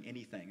everyone's trying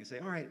anything and say,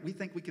 all right, we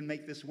think we can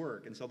make this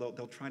work. And so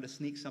they'll try to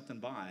sneak something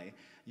by,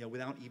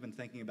 without even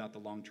thinking about the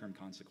long-term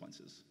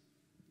consequences.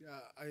 Yeah,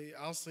 I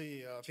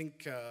honestly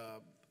think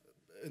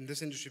in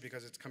this industry,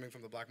 because it's coming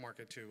from the black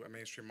market to a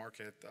mainstream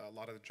market, a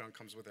lot of the junk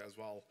comes with it as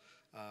well.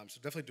 So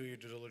definitely do your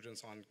due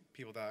diligence on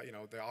people that,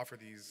 they offer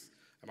these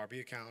MRB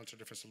accounts or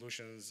different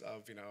solutions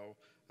of,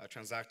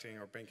 transacting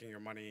or banking your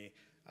money.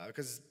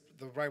 Because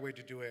the right way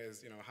to do it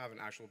is, have an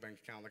actual bank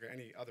account like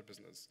any other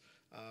business.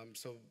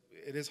 So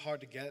it is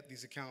hard to get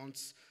these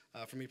accounts.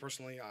 For me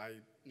personally, I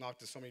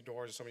knocked at so many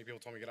doors, so many people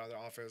told me, get out of their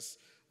office,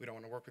 we don't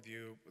want to work with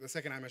you. The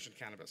second I mentioned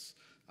cannabis,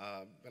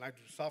 and I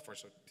do software,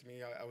 so to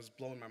me, I was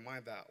blowing my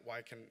mind that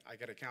why can I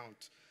get an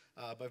account?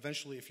 But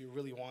eventually, if you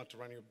really want to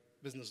run your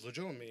business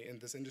legitimately in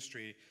this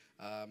industry,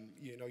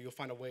 you'll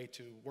find a way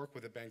to work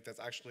with a bank that's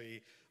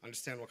actually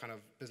understand what kind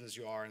of business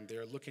you are, and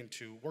they're looking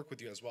to work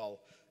with you as well.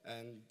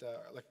 And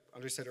like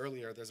Andre said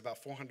earlier, there's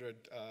about 400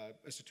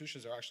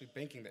 institutions that are actually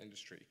banking the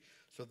industry.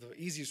 So the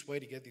easiest way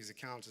to get these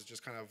accounts is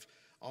just kind of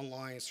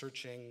online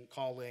searching,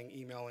 calling,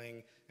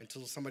 emailing,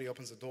 until somebody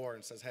opens the door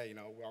and says, hey,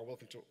 we are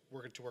working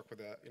to work with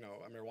a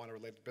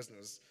marijuana-related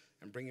business,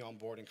 and bring you on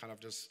board and kind of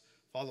just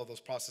follow those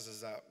processes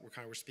that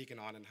we're speaking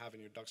on, and having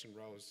your ducks in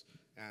rows,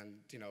 and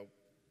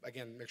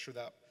again, make sure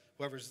that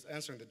whoever's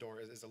answering the door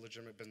is a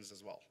legitimate business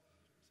as well.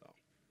 So.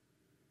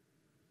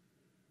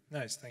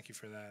 Nice, thank you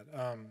for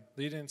that.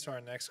 Lead into our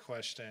next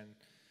question.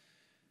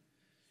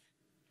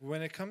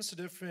 When it comes to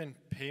different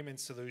payment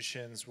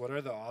solutions, what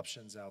are the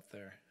options out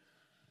there?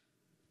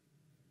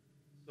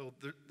 So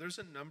there's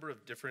a number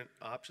of different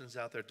options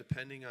out there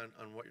depending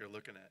on what you're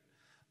looking at.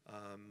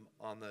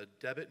 On the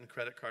debit and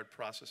credit card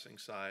processing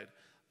side,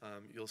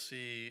 you'll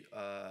see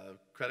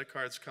credit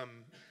cards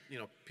come,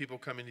 people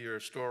come into your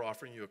store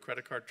offering you a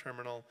credit card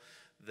terminal.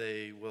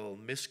 They will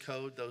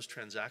miscode those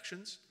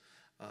transactions.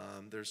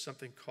 There's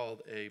something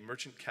called a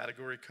merchant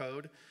category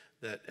code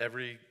that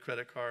every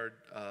credit card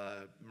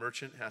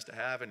merchant has to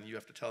have, and you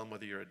have to tell them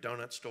whether you're a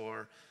donut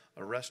store,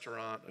 a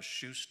restaurant, a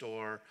shoe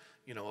store,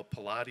 you know, a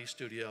Pilates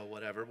studio,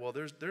 whatever. Well,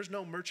 there's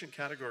no merchant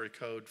category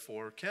code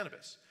for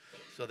cannabis.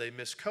 So they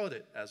miscode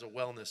it as a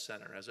wellness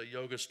center, as a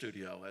yoga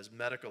studio, as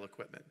medical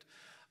equipment.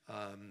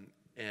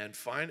 And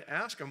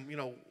ask them, you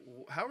know,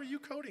 how are you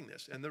coding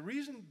this? And the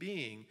reason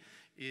being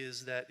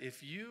is that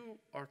if you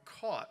are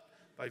caught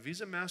by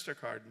Visa,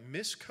 MasterCard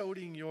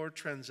miscoding your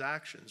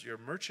transactions, your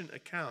merchant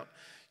account,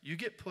 you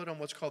get put on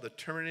what's called the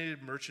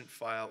terminated merchant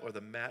file or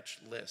the matched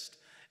list.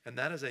 And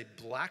that is a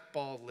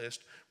blackball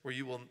list where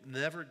you will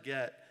never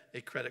get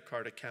a credit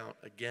card account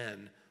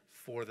again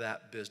for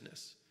that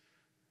business.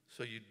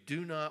 So you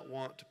do not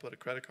want to put a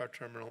credit card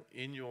terminal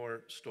in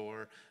your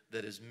store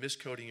that is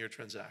miscoding your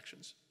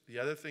transactions. The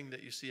other thing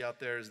that you see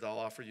out there is they'll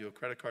offer you a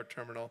credit card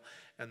terminal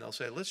and they'll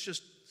say, let's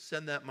just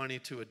send that money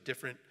to a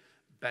different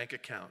bank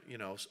account. You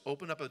know,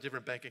 open up a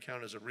different bank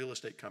account as a real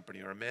estate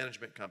company or a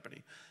management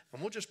company,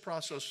 and we'll just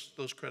process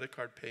those credit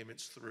card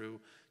payments through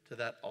to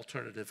that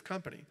alternative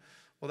company.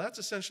 Well, that's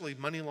essentially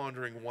money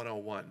laundering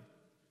 101,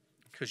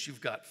 because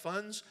you've got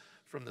funds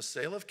from the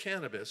sale of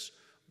cannabis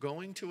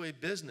going to a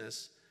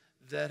business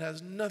that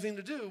has nothing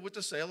to do with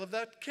the sale of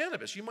that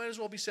cannabis. You might as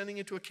well be sending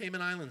it to a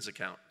Cayman Islands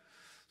account.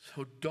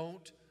 So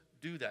don't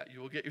do that.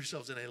 You will get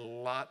yourselves in a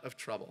lot of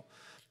trouble.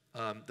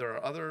 There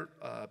are other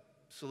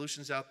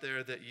solutions out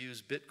there that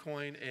use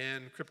Bitcoin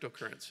and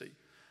cryptocurrency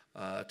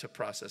to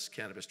process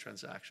cannabis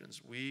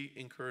transactions. We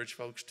encourage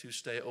folks to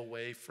stay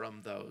away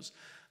from those.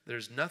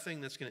 There's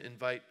nothing that's going to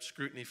invite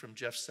scrutiny from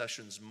Jeff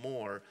Sessions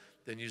more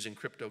than using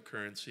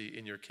cryptocurrency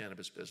in your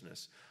cannabis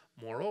business.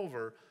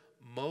 Moreover,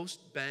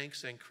 most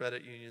banks and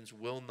credit unions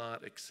will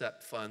not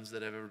accept funds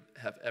that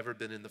have ever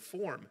been in the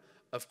form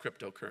of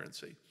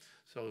cryptocurrency.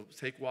 So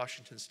take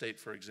Washington State,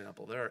 for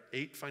example. There are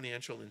 8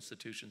 financial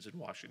institutions in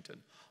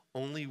Washington.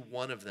 Only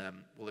one of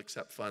them will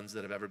accept funds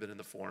that have ever been in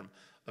the form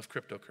of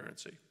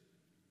cryptocurrency.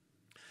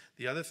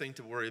 The other thing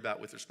to worry about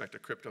with respect to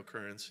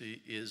cryptocurrency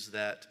is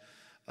that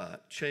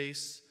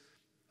Chase,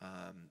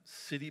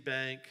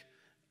 Citibank,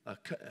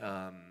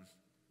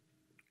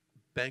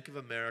 Bank of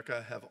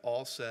America have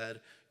all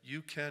said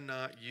you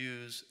cannot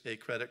use a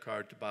credit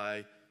card to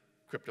buy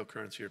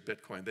cryptocurrency or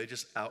Bitcoin. They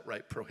just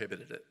outright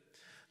prohibited it.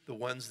 The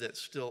ones that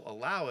still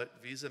allow it,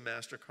 Visa,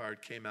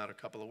 MasterCard, came out a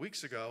couple of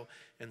weeks ago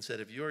and said,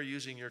 if you're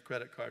using your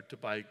credit card to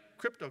buy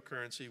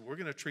cryptocurrency, we're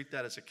going to treat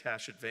that as a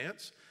cash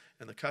advance,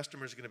 and the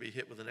customer is going to be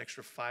hit with an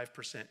extra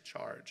 5%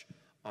 charge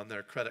on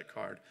their credit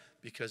card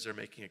because they're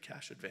making a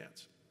cash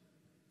advance.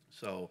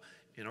 So,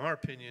 in our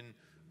opinion,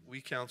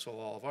 we counsel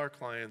all of our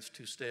clients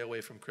to stay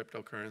away from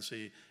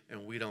cryptocurrency,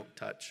 and we don't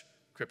touch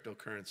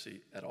cryptocurrency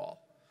at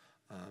all.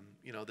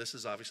 You know, this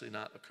is obviously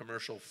not a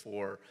commercial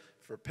for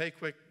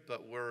PayQuick,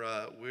 but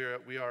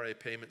we are a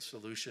payment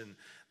solution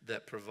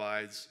that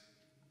provides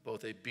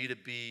both a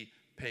B2B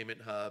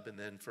payment hub and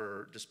then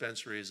for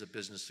dispensaries a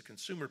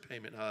business-to-consumer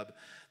payment hub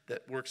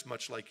that works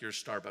much like your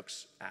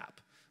Starbucks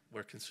app,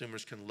 where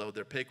consumers can load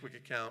their PayQuick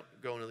account,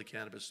 go into the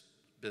cannabis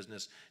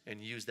business,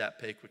 and use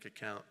that PayQuick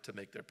account to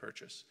make their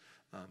purchase.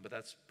 But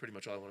that's pretty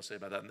much all I want to say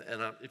about that.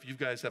 And if you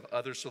guys have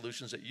other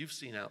solutions that you've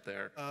seen out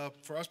there.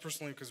 For us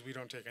personally, because we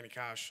don't take any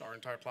cash, our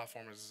entire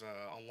platform is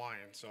online.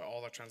 So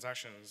all our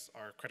transactions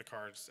are credit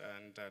cards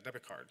and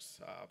debit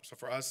cards. So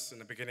for us, in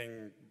the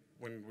beginning,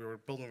 when we were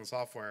building the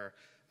software,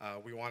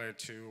 we wanted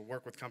to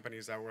work with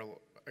companies that were,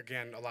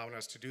 again, allowing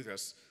us to do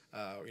this,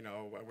 you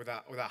know,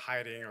 without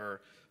hiding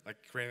or like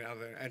creating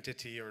another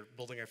entity or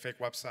building a fake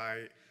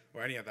website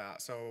or any of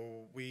that.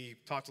 So we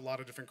talked to a lot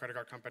of different credit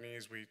card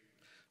companies. We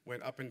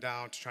went up and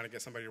down to trying to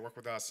get somebody to work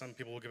with us. Some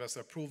people will give us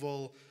the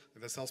approval,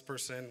 the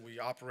salesperson, we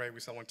operate, we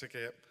sell one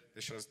ticket,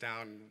 they shut us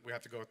down, we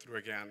have to go through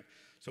again.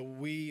 So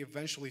we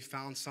eventually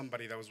found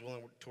somebody that was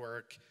willing to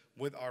work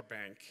with our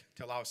bank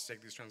to allow us to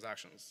take these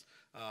transactions.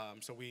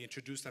 So we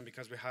introduced them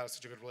because we had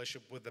such a good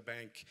relationship with the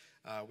bank.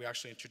 We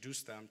actually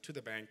introduced them to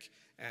the bank,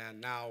 and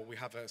now we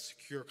have a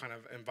secure kind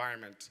of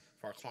environment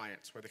for our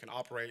clients where they can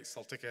operate,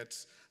 sell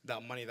tickets.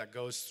 That money that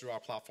goes through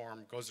our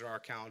platform, goes through our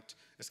account,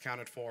 is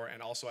counted for,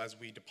 and also as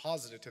we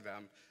deposit it to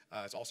them,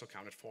 it's also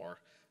counted for.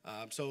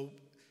 So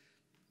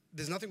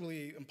there's nothing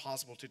really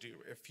impossible to do.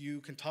 If you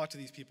can talk to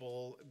these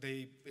people,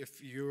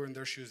 if you're in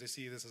their shoes, they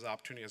see this as an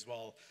opportunity as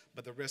well,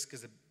 but the risk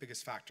is the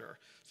biggest factor.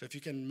 So if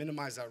you can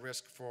minimize that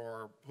risk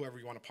for whoever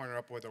you want to partner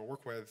up with or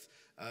work with,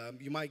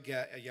 you might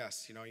get a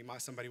yes. You know,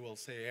 somebody will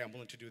say, hey, I'm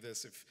willing to do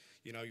this if,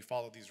 you know, you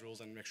follow these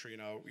rules and make sure, you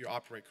know, you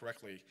operate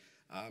correctly.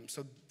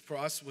 So for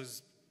us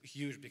was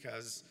huge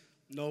because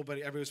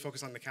everybody's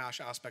focused on the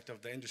cash aspect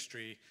of the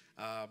industry,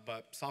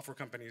 but software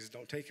companies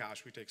don't take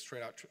cash. We take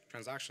straight out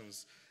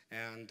transactions.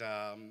 And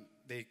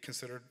they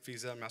considered,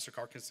 Visa and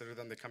MasterCard consider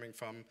them coming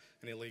from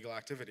an illegal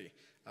activity.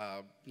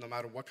 No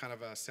matter what kind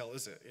of a sale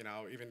is it, you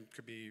know, even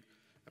could be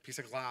a piece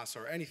of glass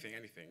or anything,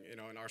 you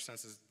know, in our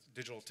sense is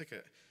digital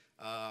ticket.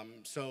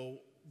 So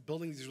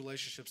building these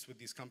relationships with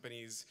these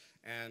companies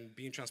and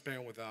being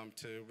transparent with them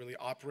to really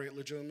operate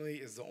legitimately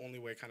is the only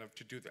way kind of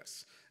to do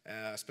this,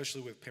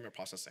 especially with payment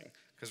processing.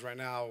 Because right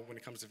now, when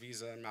it comes to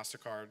Visa and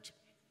MasterCard,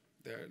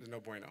 they're no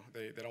bueno.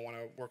 They don't want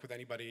to work with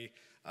anybody.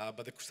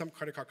 But some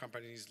credit card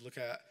companies look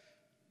at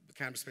the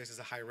cannabis space as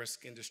a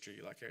high-risk industry,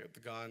 like the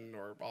gun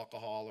or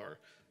alcohol, or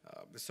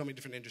there's so many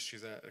different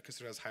industries that are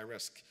considered as high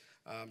risk.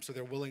 So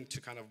they're willing to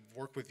kind of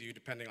work with you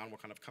depending on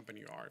what kind of company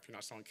you are. If you're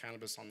not selling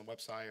cannabis on the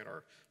website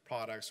or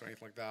products or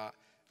anything like that,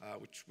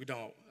 which we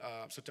don't.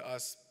 So to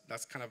us,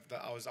 that's kind of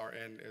always our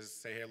end, is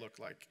say, hey, look,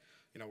 like,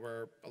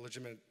 we're a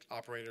legitimate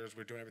operators.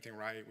 We're doing everything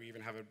right. We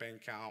even have a bank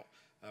account.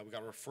 We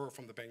got a referral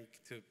from the bank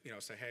to,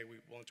 say, hey,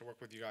 we're willing to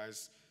work with you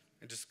guys,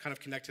 and just kind of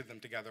connected them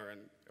together,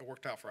 and it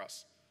worked out for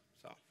us.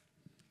 So.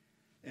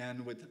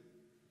 And looks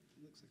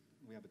like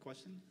we have a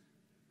question.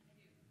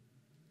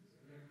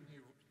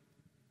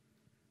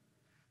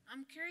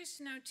 I'm curious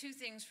to know two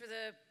things. For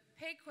the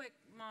Pay Quick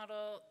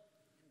model,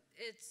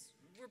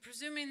 we're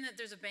presuming that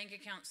there's a bank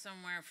account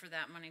somewhere for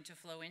that money to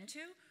flow into,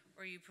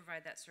 or you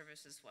provide that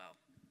service as well?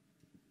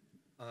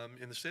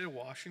 In the state of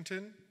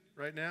Washington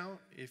right now,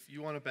 if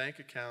you want a bank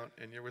account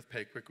and you're with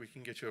PayQuick, we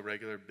can get you a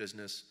regular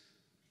business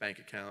bank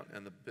account,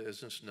 and the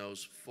business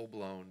knows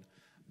full-blown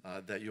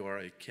that you are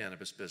a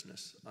cannabis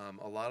business.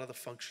 A lot of the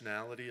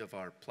functionality of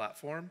our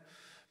platform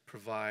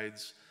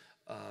provides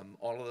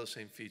all of those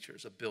same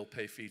features, a bill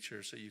pay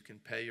feature, so you can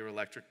pay your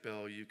electric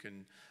bill, you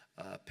can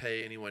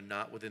pay anyone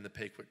not within the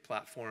PayQuick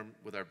platform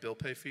with our bill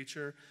pay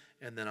feature,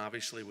 and then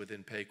obviously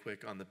within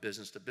PayQuick on the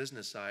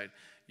business-to-business side,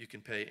 you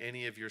can pay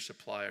any of your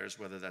suppliers,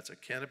 whether that's a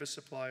cannabis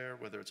supplier,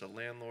 whether it's a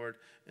landlord,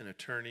 an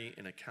attorney,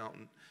 an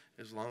accountant.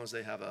 As long as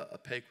they have a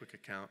PayQuick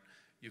account,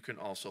 you can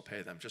also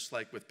pay them. Just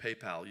like with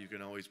PayPal, you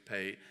can always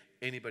pay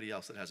anybody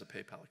else that has a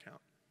PayPal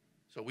account.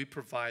 So we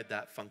provide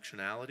that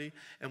functionality,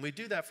 and we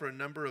do that for a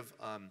number of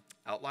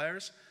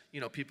outliers.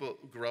 People,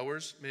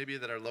 growers maybe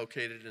that are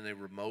located in a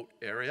remote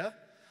area,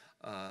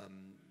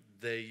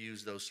 they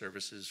use those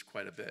services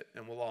quite a bit.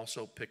 And we'll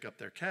also pick up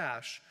their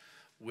cash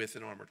with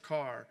an armored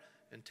car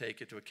and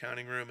take it to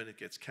accounting room, and it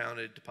gets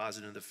counted,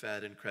 deposited in the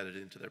Fed, and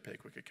credited into their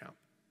PayQuick account.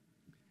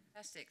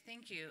 Fantastic,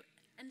 thank you.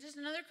 And just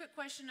another quick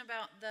question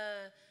about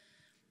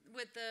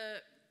with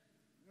the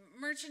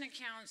merchant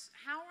accounts,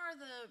 how are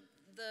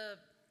the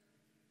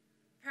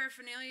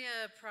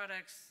paraphernalia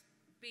products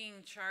being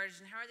charged,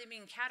 and how are they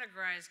being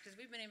categorized? Because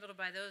we've been able to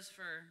buy those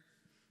for,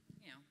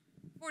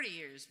 40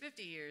 years,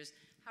 50 years.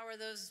 How are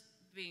those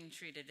being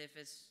treated if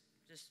it's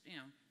just,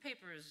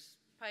 papers,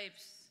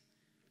 pipes?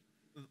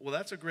 Well,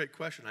 that's a great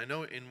question. I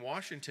know in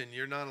Washington,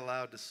 you're not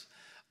allowed to,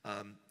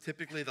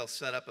 typically they'll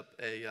set up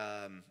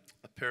a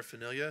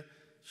paraphernalia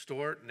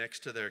store next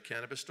to their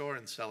cannabis store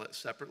and sell it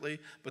separately,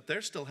 but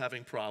they're still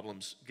having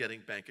problems getting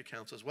bank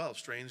accounts as well,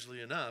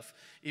 strangely enough,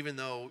 even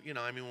though,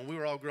 when we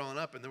were all growing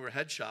up and there were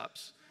head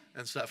shops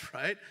and stuff,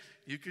 right?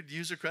 You could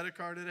use a credit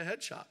card at a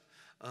head shop.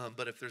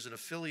 But if there's an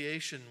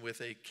affiliation with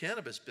a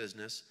cannabis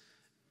business,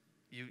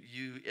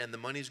 and the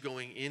money's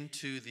going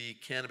into the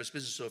cannabis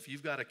business. So if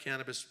you've got a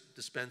cannabis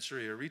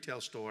dispensary or retail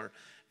store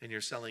and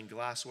you're selling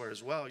glassware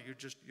as well,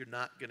 you're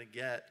not going to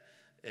get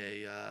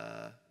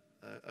a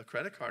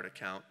credit card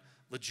account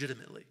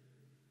legitimately.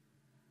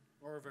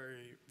 Or a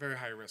very, very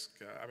high risk,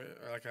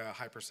 like a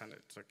high percentage.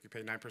 Like you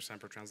pay 9%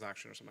 per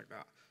transaction or something like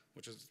that,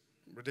 which is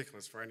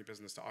ridiculous for any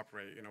business to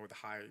operate, with a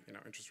high,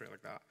 interest rate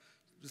like that.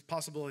 There's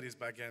possibilities,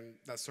 but again,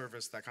 that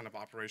service, that kind of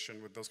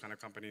operation with those kind of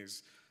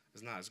companies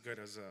is not as good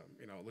as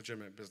a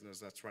legitimate business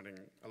that's running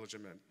a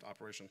legitimate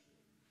operation.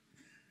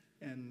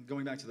 And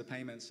going back to the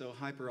payments, so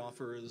Hyper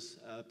offers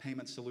a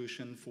payment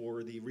solution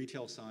for the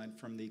retail side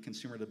from the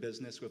consumer to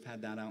business. We've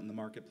had that out in the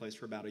marketplace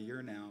for about a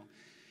year now.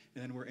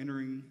 And then we're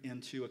entering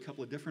into a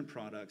couple of different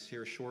products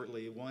here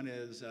shortly. One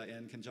is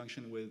in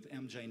conjunction with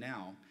MJ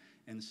Now.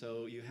 And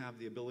so you have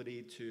the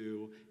ability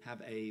to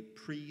have a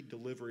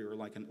pre-delivery or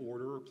like an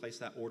order, or place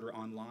that order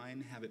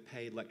online, have it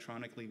paid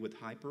electronically with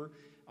Hyper,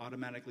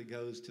 automatically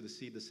goes to the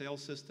seed to sale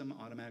system,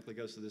 automatically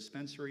goes to the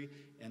dispensary,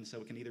 and so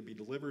it can either be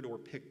delivered or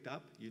picked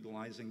up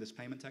utilizing this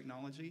payment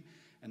technology.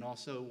 And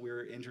also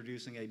we're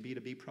introducing a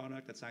B2B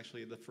product that's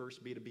actually the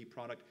first B2B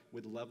product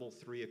with level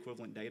 3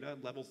 equivalent data.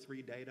 Level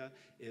 3 data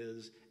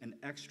is an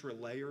extra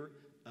layer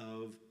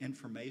of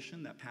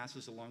information that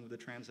passes along with the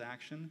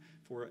transaction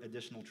for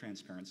additional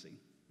transparency.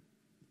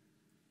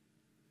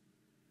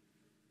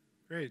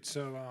 Great.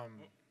 So,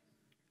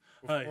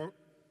 hi.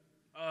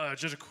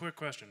 Just a quick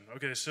question.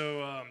 Okay,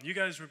 so you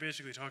guys were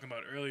basically talking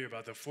about earlier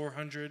about the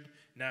 400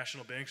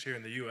 national banks here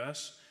in the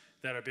U.S.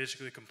 that are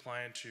basically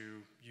compliant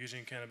to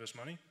using cannabis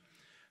money.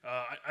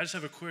 I just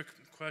have a quick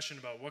question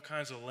about what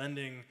kinds of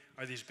lending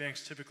are these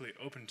banks typically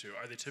open to?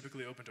 Are they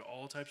typically open to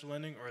all types of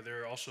lending, or are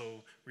there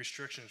also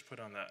restrictions put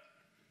on that?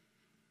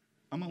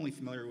 I'm only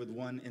familiar with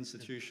one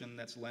institution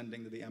that's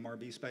lending to the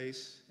MRB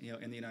space,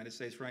 in the United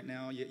States right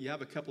now. You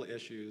have a couple of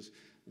issues.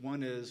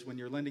 One is when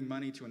you're lending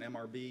money to an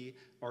MRB,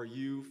 are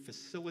you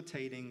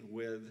facilitating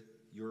with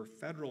your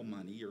federal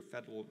money, your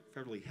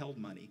federally held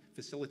money,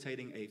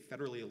 facilitating a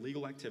federally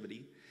illegal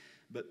activity?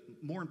 But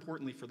more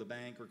importantly for the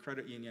bank or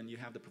credit union, you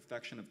have the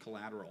perfection of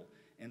collateral.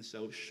 And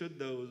so should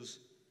those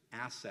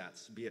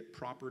assets, be it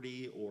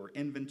property or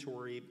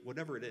inventory,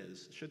 whatever it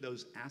is, should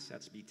those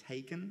assets be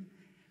taken,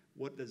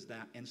 what does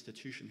that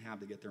institution have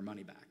to get their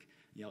money back?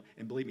 You know,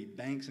 and believe me,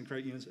 banks and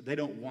credit unions, they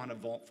don't want a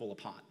vault full of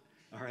pot.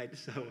 All right,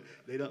 so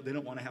they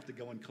don't want to have to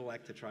go and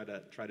collect to try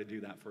to do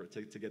that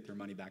to get their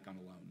money back on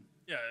a loan.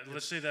 Yeah,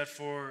 let's say that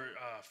for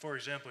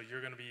example,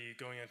 you're going to be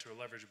going into a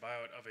leveraged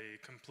buyout of a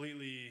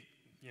completely,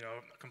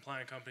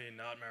 compliant company,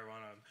 not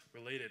marijuana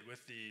related,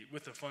 with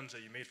the funds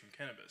that you made from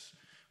cannabis.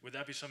 Would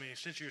that be something,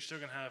 since you're still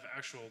going to have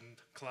actual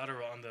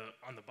collateral on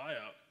the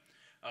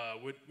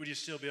buyout, would you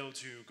still be able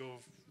to go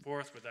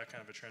forth with that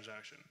kind of a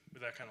transaction,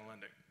 with that kind of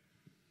lending?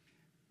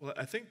 Well,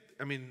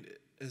 I mean,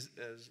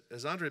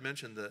 as Andre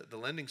mentioned, the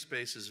lending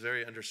space is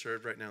very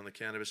underserved right now in the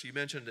cannabis. You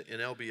mentioned an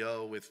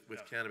LBO with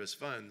cannabis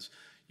funds.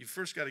 You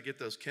first got to get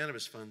those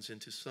cannabis funds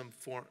into some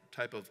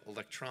type of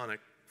electronic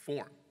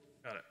form.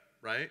 Got it.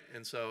 Right?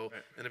 And so,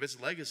 and if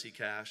it's legacy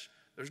cash,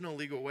 there's no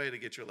legal way to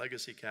get your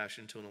legacy cash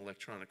into an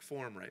electronic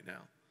form right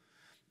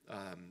now.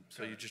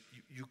 So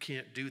you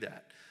can't do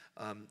that.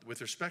 With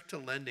respect to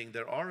lending,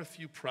 there are a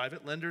few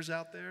private lenders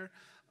out there,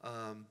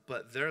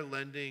 but they're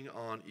lending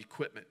on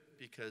equipment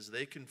because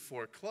they can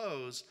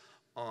foreclose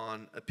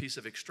on a piece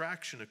of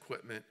extraction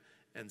equipment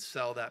and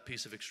sell that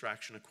piece of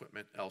extraction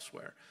equipment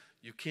elsewhere.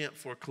 You can't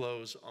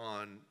foreclose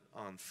on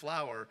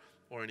flower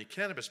or any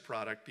cannabis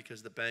product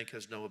because the bank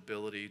has no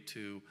ability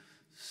to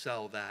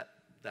sell that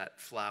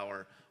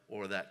flower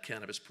or that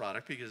cannabis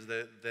product because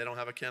they don't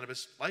have a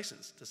cannabis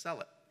license to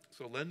sell it.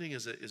 So lending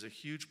is a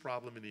huge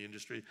problem in the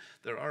industry.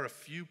 There are a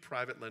few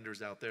private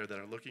lenders out there that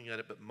are looking at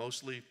it, but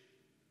mostly,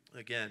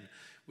 again,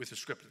 with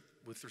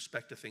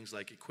respect to things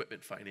like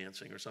equipment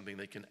financing or something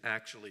they can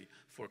actually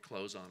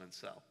foreclose on and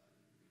sell.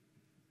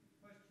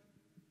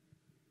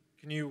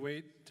 Can you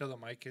wait till the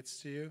mic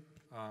gets to you?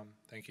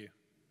 Thank you.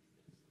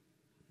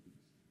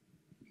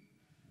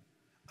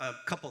 A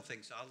couple of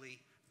things,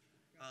 Ali.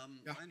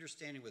 My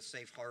understanding with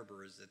Safe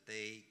Harbor is that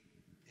they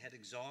had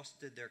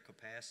exhausted their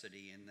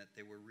capacity and that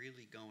they were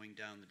really going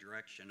down the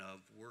direction of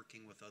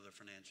working with other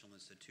financial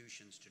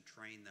institutions to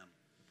train them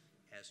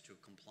as to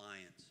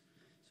compliance.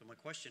 So my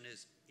question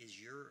is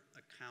your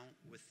account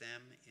with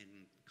them in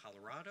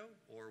Colorado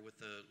or with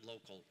a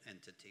local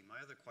entity? My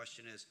other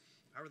question is,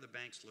 how are the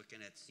banks looking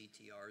at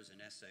CTRs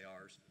and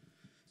SARs?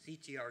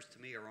 CTRs to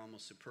me are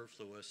almost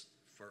superfluous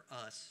for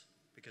us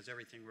because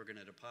everything we're going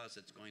to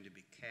deposit is going to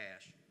be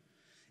cash.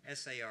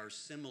 SARs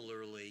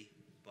similarly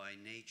by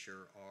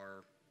nature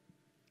are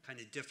kind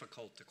of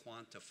difficult to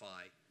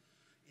quantify.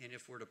 And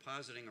if we're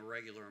depositing a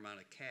regular amount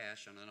of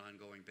cash on an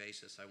ongoing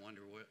basis, I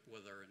wonder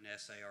whether an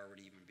SAR would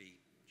even be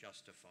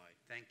justified.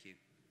 Thank you.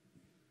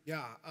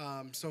 Yeah,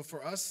 so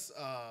for us,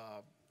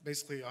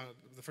 basically,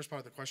 the first part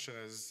of the question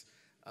is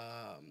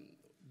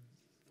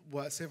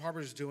what Safe Harbor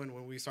is doing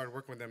when we started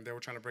working with them, they were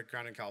trying to break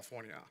ground in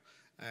California.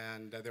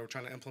 And they were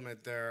trying to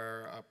implement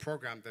their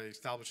program they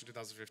established in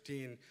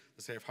 2015,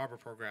 the Safe Harbor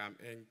program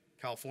in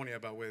California,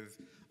 but with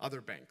other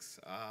banks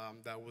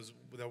that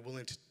were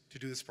willing to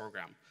do this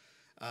program.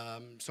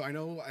 So I'm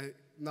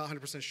not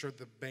 100% sure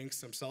the banks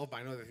themselves, but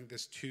I know that I think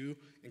there's two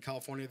in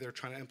California. They're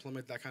trying to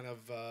implement that kind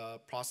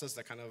of process,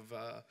 that kind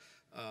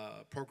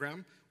of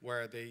program,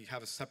 where they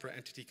have a separate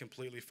entity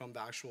completely from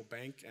the actual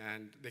bank,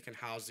 and they can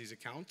house these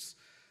accounts.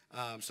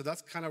 So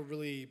that's kind of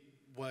really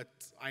what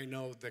I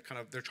know that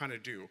they're trying to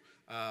do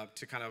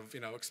to kind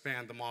of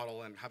expand the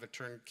model and have a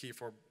turnkey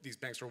for these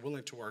banks who are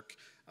willing to work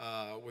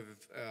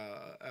with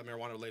a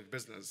marijuana-related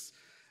business.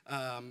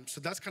 So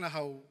that's kind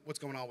of what's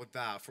going on with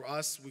that. For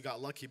us, we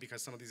got lucky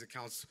because some of these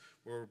accounts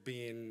were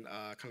being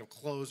kind of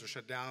closed or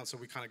shut down, so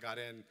we kind of got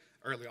in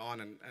early on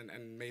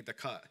and made the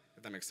cut,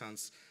 if that makes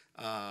sense.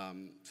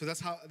 So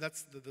that's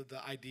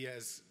the idea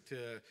is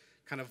to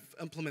kind of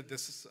implement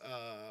this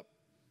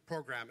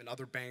program in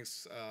other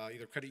banks,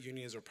 either credit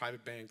unions or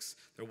private banks.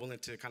 They're willing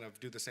to kind of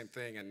do the same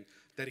thing and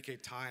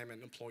dedicate time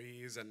and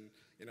employees and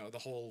the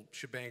whole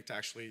shebang to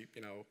actually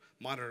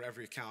monitor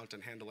every account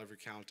and handle every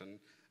account. And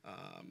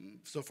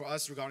so for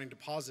us, regarding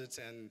deposits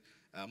and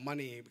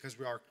money, because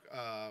we are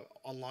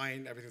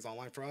online, everything's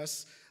online for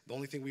us. The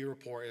only thing we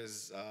report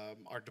is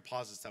our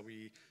deposits that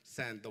we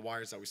send, the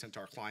wires that we send to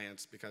our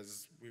clients,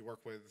 because we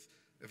work with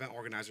event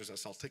organizers that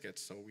sell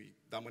tickets. So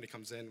that money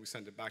comes in, we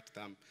send it back to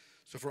them.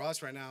 So for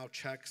us right now,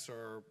 checks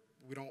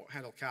we don't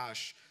handle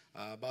cash.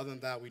 But other than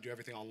that, we do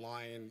everything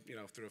online,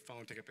 through a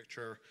phone, take a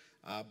picture.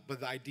 But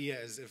the idea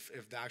is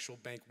if the actual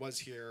bank was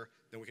here,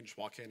 then we can just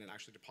walk in and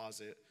actually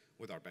deposit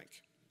with our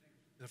bank.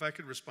 If I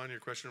could respond to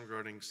your question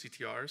regarding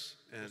CTRs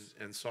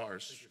and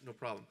SARs, no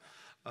problem.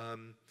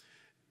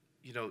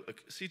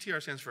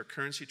 CTR stands for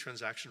Currency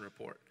Transaction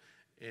Report.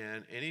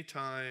 And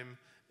anytime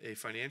a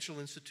financial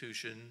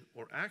institution,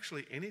 or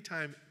actually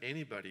anytime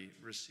anybody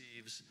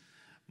receives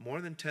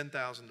more than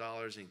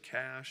 $10,000 in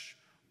cash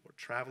or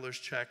traveler's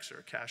checks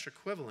or cash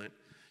equivalent,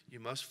 you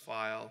must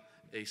file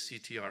a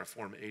CTR,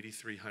 Form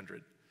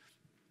 8300.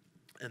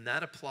 And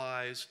that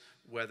applies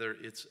whether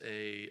it's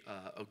a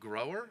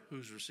grower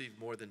who's received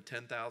more than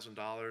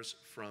 $10,000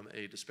 from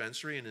a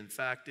dispensary. And in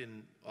fact,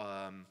 in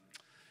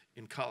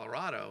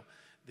Colorado,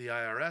 the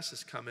IRS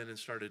has come in and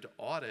started to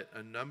audit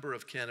a number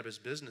of cannabis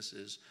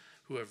businesses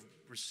who have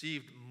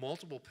received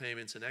multiple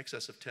payments in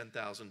excess of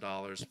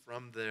 $10,000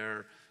 from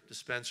their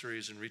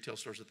dispensaries and retail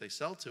stores that they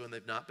sell to, and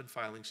they've not been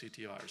filing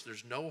CTRs.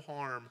 There's no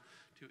harm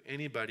to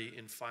anybody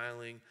in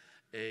filing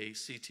a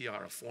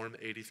CTR, a Form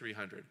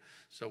 8300.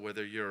 So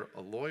whether you're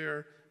a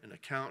lawyer, an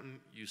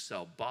accountant, you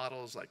sell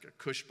bottles like a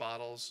Kush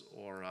bottles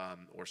or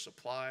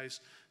supplies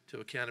to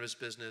a cannabis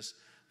business,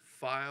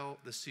 file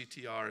the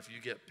CTR if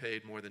you get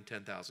paid more than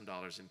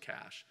 $10,000 in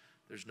cash.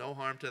 There's no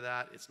harm to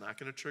that. It's not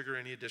going to trigger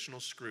any additional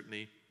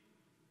scrutiny,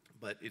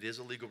 but it is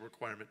a legal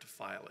requirement to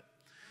file it.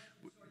 Sorry,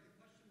 the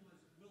question was,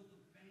 will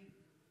the bank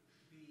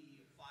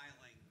be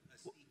filing a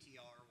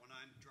CTR when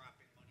I'm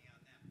dropping money on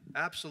them?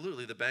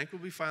 Absolutely. The bank will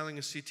be filing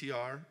a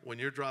CTR when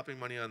you're dropping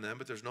money on them,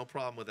 but there's no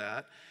problem with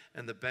that.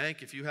 And the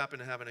bank, if you happen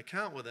to have an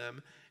account with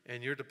them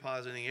and you're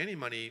depositing any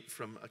money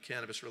from a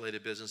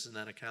cannabis-related business in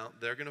that account,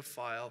 they're going to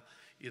file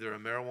either a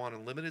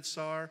marijuana limited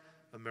SAR,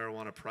 a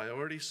marijuana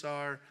priority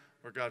SAR,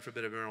 or God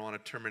forbid, a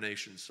marijuana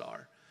termination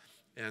SAR.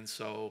 And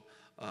so,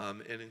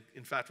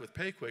 in fact, with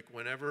PayQuick,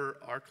 whenever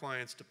our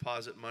clients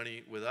deposit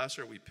money with us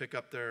or we pick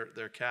up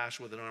their cash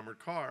with an armored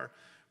car,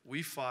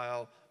 we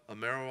file a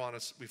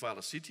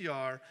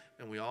CTR,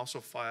 and we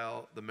also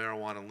file the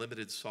marijuana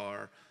limited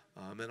SAR.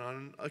 And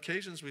on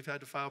occasions, we've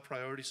had to file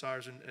priority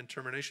SARs and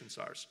termination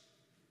SARs.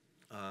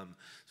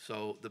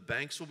 So the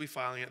banks will be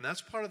filing it, and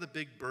that's part of the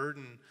big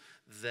burden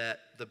that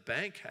the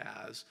bank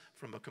has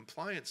from a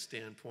compliance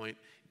standpoint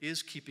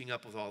is keeping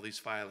up with all these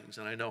filings.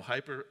 And I know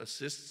Hyper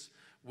assists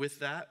with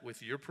that,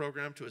 with your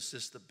program to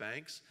assist the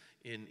banks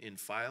in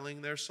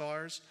filing their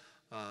SARs.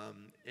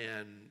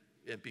 And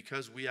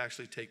because we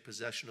actually take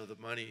possession of the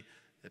money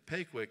at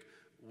PayQuick,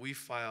 we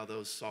file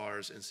those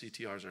SARs and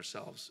CTRs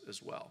ourselves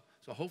as well.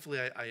 So hopefully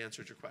I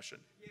answered your question.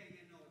 Yeah,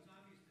 no, it's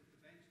obvious that the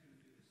bank's going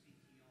to do the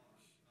CTR,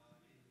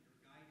 and your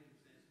guidance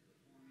as to the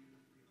Form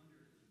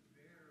 8300 is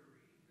very,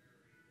 very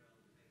well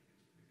taken,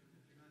 because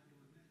if you're not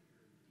doing that,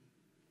 you're in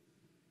deep,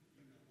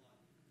 you know what.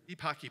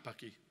 Deep hockey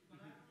pucky.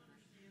 But I don't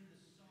understand the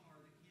SAR,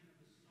 the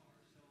cannabis SAR.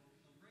 So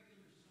a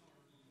regular SAR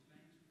from a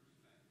bank's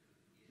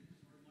perspective is,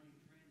 or money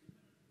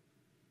transmitter,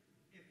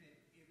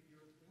 if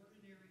your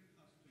ordinary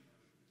customer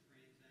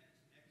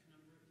transacts X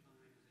number of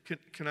times.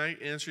 Can I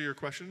answer your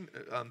question?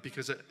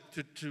 Because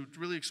to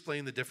really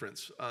explain the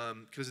difference,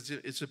 because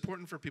it's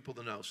important for people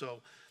to know.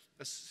 So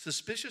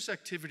suspicious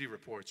activity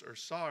reports, or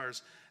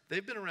SARs,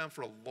 they've been around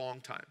for a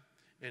long time.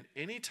 And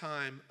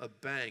anytime a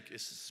bank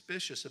is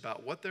suspicious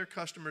about what their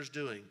customer's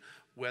doing,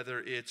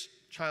 whether it's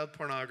child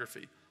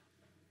pornography,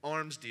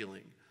 arms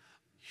dealing,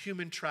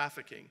 human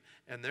trafficking,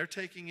 and they're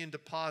taking in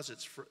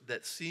deposits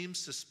that seem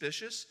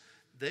suspicious,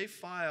 they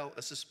file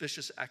a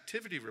suspicious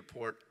activity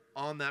report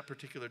on that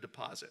particular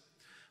deposit.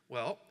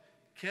 Well,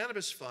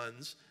 cannabis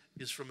funds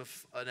is from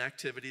an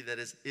activity that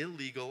is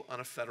illegal on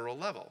a federal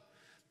level.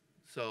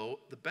 So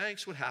the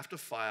banks would have to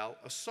file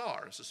a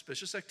SAR, a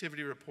suspicious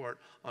activity report,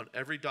 on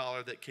every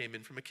dollar that came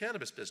in from a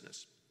cannabis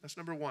business. That's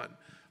number one.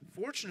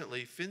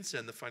 Fortunately,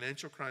 FinCEN, the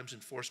Financial Crimes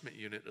Enforcement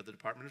Unit of the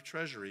Department of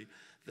Treasury,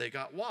 they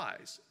got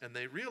wise, and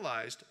they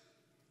realized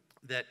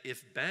that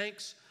if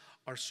banks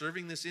are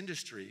serving this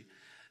industry,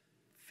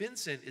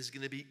 FinCEN is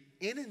going to be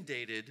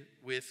inundated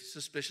with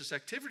suspicious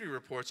activity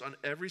reports on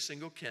every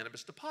single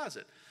cannabis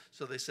deposit.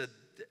 So they said,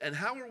 and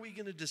how are we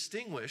going to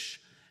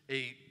distinguish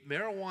a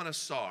marijuana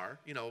SAR,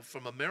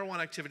 from a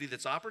marijuana activity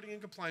that's operating in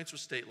compliance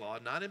with state law,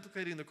 not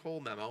implicating the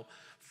Cole memo,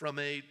 from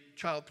a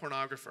child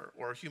pornographer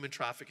or a human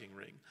trafficking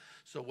ring?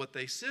 So what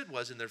they said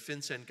was, in their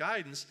FinCEN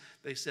guidance,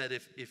 they said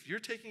if you're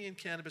taking in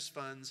cannabis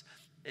funds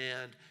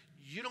and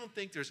you don't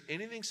think there's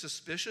anything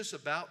suspicious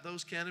about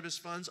those cannabis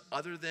funds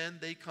other than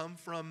they come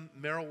from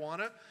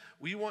marijuana,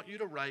 we want you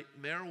to write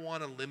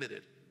marijuana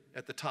limited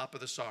at the top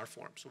of the SAR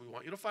form. So we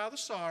want you to file the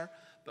SAR,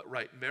 but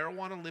write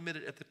marijuana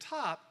limited at the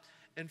top,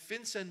 and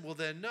FinCEN will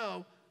then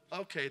know,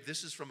 okay,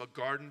 this is from a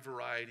garden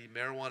variety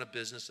marijuana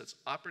business that's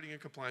operating in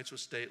compliance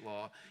with state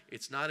law.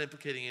 It's not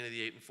implicating any of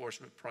the 8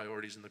 enforcement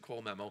priorities in the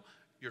Cole memo.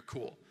 You're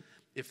cool.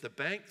 If the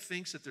bank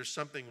thinks that there's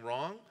something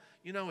wrong,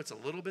 it's a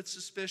little bit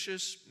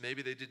suspicious,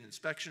 maybe they did an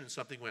inspection and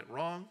something went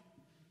wrong,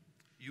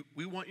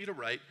 we want you to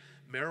write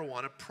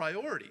marijuana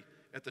priority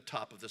at the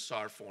top of the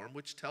SAR form,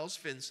 which tells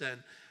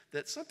FinCEN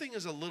that something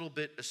is a little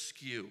bit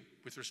askew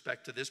with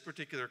respect to this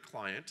particular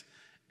client,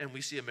 and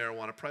we see a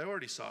marijuana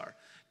priority SAR.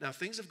 Now,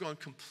 things have gone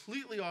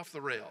completely off the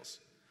rails,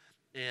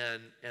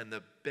 and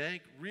the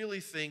bank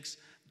really thinks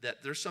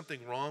that there's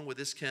something wrong with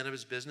this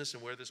cannabis business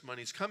and where this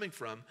money's coming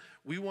from.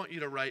 We want you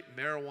to write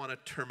marijuana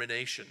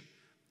termination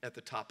at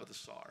the top of the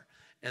SAR.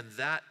 And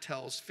that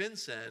tells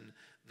FinCEN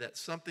that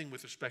something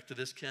with respect to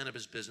this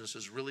cannabis business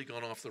has really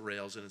gone off the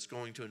rails, and it's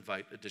going to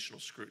invite additional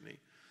scrutiny.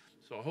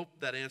 So I hope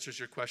that answers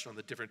your question on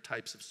the different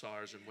types of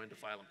SARs and when to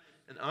file them.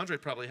 And Andre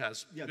probably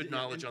has good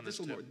knowledge on this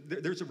too.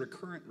 There's a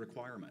recurrent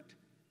requirement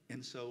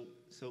And so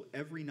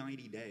every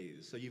 90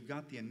 days, so you've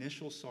got the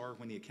initial SAR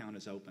when the account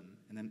is open,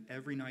 and then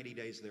every 90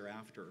 days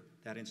thereafter,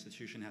 that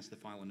institution has to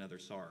file another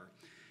SAR.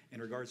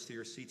 In regards to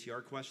your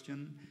CTR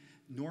question,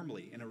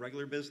 normally in a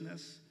regular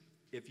business,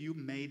 if you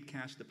made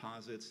cash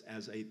deposits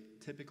as a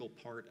typical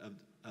part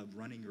of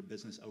running your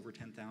business over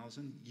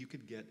 10,000, you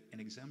could get an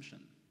exemption.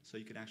 So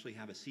you could actually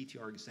have a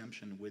CTR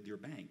exemption with your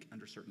bank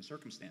under certain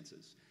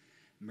circumstances.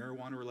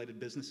 Marijuana-related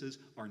businesses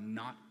are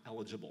not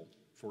eligible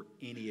for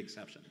any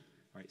exception.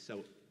 All right,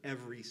 so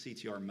every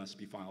CTR must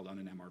be filed on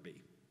an MRB.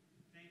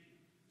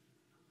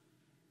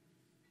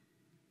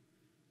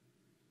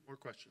 More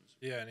questions?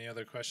 Yeah, any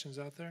other questions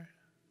out there?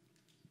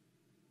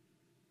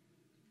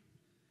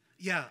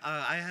 Yeah,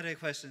 I had a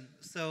question.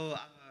 So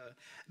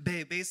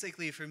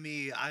basically for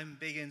me, I'm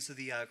big into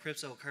the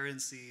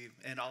cryptocurrency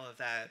and all of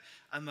that.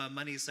 I'm a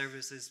money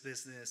services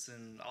business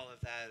and all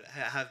of that,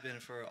 have been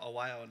for a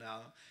while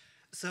now.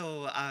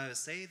 So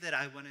say that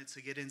I wanted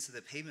to get into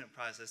the payment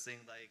processing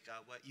like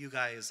what you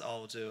guys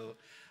all do.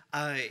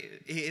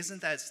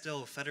 Isn't that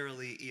still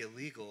federally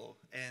illegal?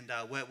 And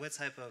what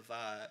type of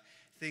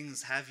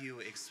things have you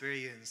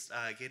experienced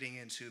getting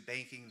into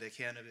banking the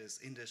cannabis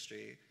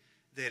industry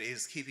that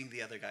is keeping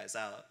the other guys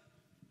out?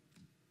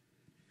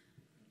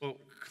 Well,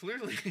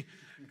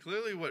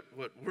 clearly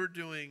what we're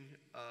doing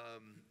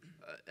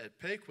at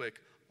PayQuick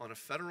on a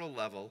federal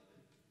level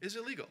is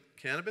illegal.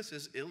 Cannabis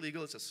is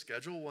illegal. It's a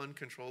Schedule I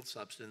controlled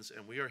substance,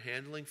 and we are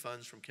handling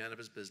funds from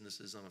cannabis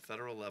businesses on a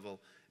federal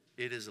level.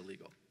 It is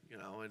illegal, you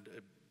know, and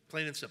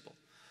plain and simple.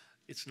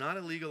 It's not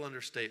illegal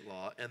under state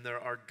law, and there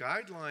are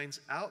guidelines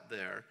out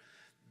there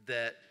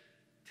that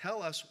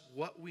tell us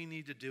what we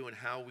need to do and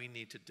how we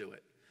need to do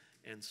it.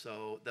 And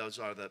so those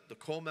are the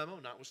Cole memo,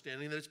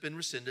 notwithstanding that it's been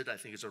rescinded. I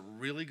think it's a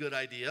really good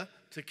idea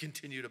to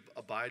continue to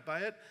abide by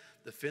it.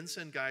 The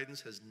FinCEN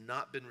guidance has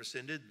not been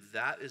rescinded.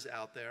 That is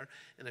out there.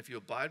 And if you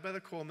abide by the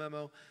Cole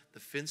memo, the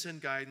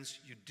FinCEN guidance,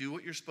 you do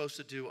what you're supposed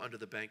to do under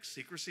the Bank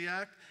Secrecy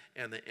Act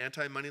and the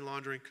anti-money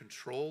laundering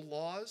control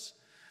laws,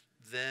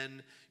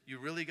 then you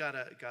really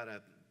gotta,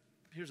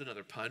 here's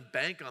another pun,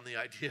 bank on the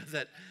idea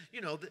that,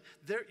 you know,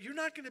 you're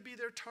not going to be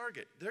their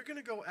target. They're going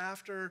to go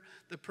after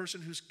the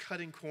person who's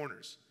cutting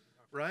corners,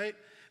 right?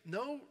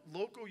 No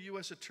local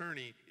U.S.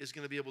 attorney is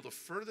going to be able to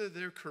further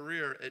their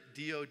career at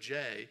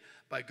DOJ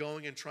by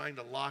going and trying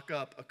to lock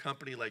up a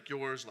company like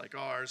yours, like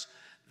ours,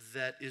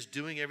 that is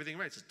doing everything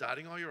right. It's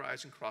dotting all your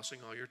I's and crossing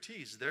all your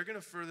T's. They're going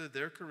to further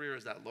their career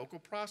as that local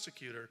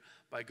prosecutor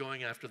by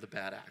going after the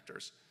bad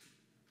actors.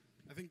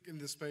 I think in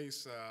this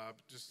space,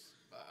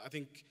 I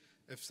think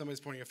if somebody's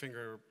pointing a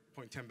finger,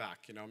 point 10 back.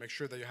 You know, make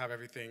sure that you have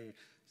everything,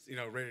 you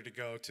know, ready to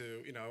go.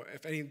 To, you know,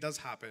 if anything does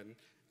happen,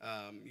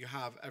 you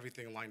have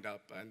everything lined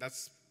up, and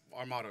that's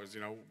our motto. Is,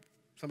 you know,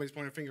 somebody's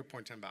pointing a finger,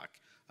 point 10 back.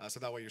 So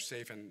that way you're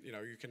safe, and you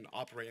know you can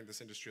operate in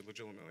this industry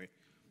legitimately.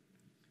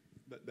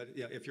 But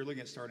yeah, if you're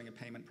looking at starting a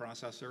payment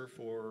processor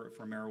for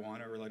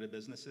marijuana-related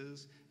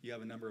businesses, you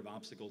have a number of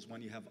obstacles.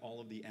 One, you have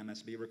all of the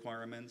MSB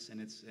requirements,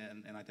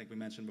 and I think we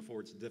mentioned before,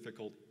 it's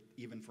difficult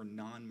even for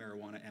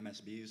non-marijuana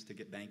MSBs to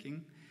get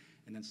banking.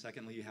 And then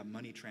secondly, you have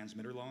money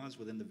transmitter laws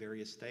within the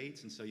various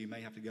states, and so you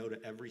may have to go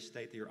to every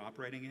state that you're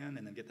operating in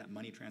and then get that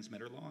money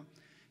transmitter law.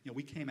 You know,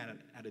 we came at it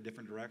at a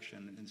different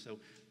direction, and so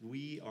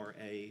we are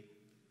a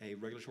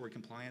regulatory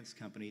compliance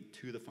company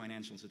to the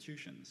financial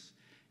institutions.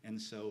 And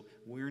so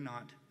we're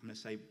not, I'm going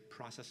to say,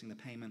 processing the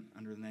payment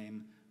under the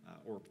name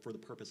or for the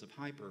purpose of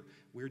Hyper.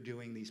 We're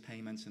doing these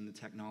payments and the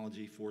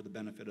technology for the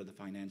benefit of the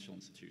financial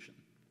institution.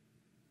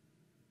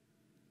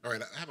 All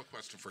right, I have a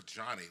question for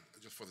Johnny,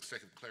 just for the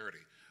sake of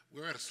clarity.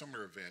 We were at a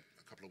summer event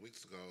a couple of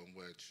weeks ago in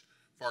which,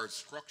 as far as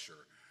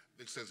structure,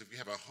 it says if you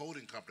have a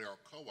holding company or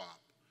a co-op,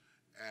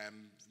 and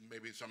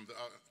maybe some of the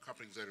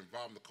companies that are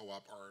involved in the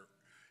co-op are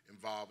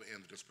involved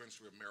in the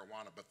dispensary of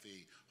marijuana, but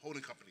the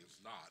holding company is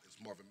not.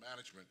 It's more of a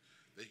management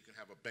that you can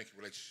have a banking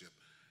relationship.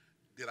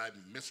 Did I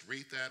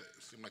misread that?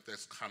 It seemed like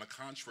that's kind of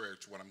contrary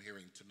to what I'm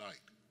hearing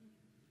tonight.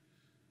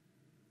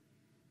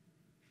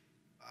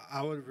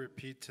 I would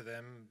repeat to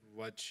them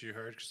what you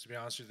heard, because to be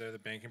honest with you, they're the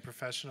banking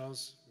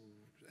professionals,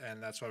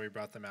 and that's why we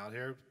brought them out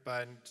here.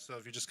 But so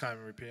if you're just kind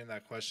of repeating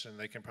that question,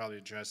 they can probably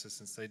address it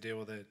since they deal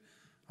with it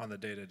on the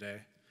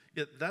day-to-day.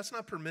 Yeah, that's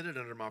not permitted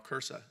under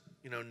Malcursa.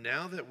 You know,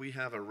 now that we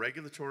have a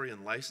regulatory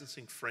and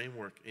licensing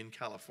framework in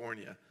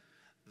California,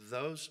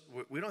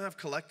 we don't have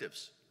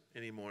collectives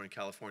anymore in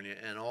California,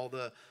 and all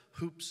the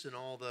hoops and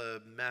all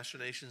the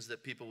machinations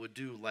that people would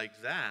do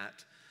like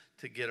that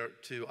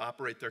to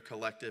operate their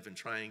collective and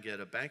try and get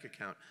a bank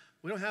account.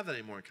 We don't have that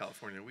anymore in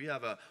California. We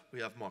have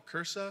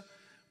Malcursa,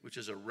 which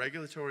is a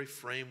regulatory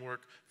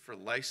framework for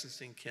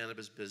licensing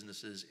cannabis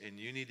businesses, and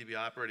you need to be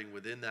operating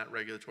within that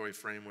regulatory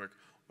framework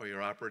or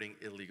you're operating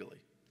illegally.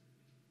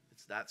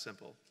 It's that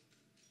simple.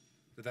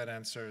 Did that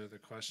answer the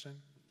question?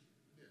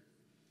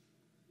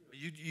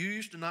 You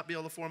used to not be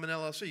able to form an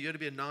LLC. You had to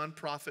be a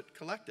nonprofit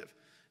collective.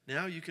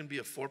 Now you can be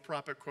a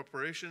for-profit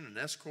corporation, an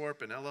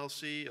S-corp, an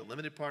LLC, a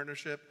limited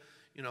partnership,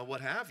 you know,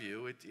 what have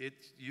you.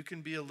 You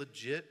can be a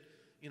legit,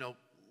 you know,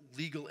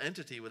 legal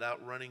entity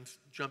without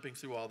jumping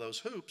through all those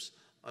hoops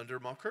under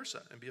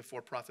Malcursa and be a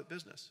for-profit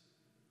business.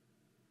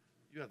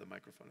 You have the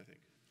microphone, I think.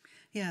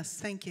 Yes,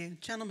 thank you.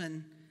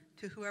 Gentlemen,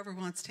 to whoever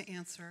wants to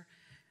answer,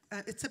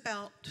 it's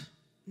about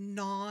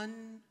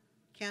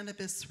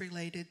non-cannabis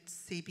related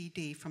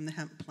CBD from the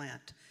hemp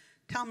plant.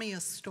 Tell me a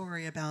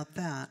story about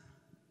that.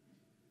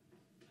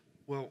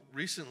 Well,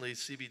 recently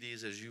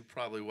CBDs, as you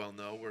probably well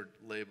know, were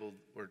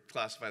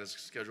classified as a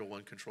Schedule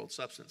I controlled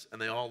substance,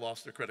 and they all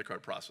lost their credit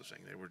card processing.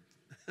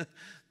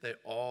 They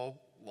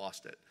all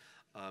lost it.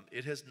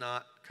 It has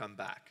not come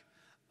back.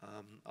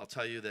 I'll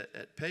tell you that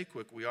at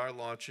PayQuick, we are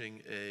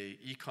launching a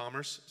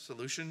e-commerce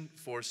solution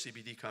for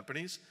CBD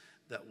companies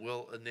that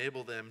will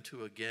enable them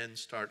to again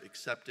start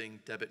accepting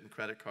debit and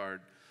credit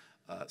card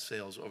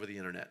sales over the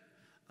internet.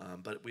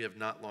 But we have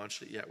not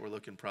launched it yet. We're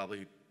looking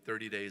probably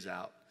 30 days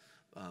out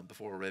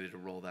before we're ready to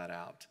roll that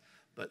out.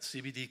 But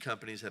CBD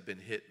companies have been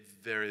hit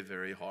very,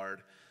 very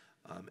hard.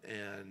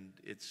 And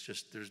it's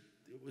just,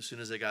 as soon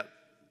as they got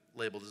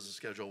labeled as a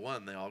Schedule I,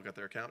 they all got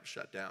their accounts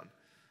shut down.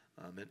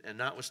 And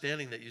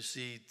notwithstanding that you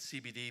see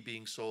CBD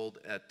being sold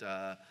at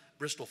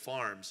Bristol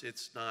Farms,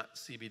 it's not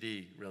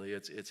CBD really,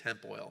 it's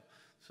hemp oil.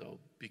 So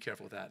be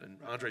careful with that. And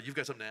Andre, you've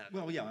got something to add.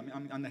 Well, yeah, I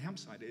mean, on the hemp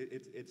side,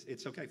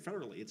 it's okay.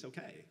 Federally, it's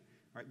okay.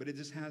 Right? But it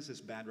just has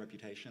this bad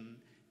reputation.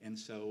 And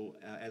so,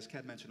 as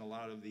Kat mentioned, a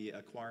lot of the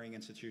acquiring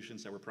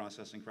institutions that were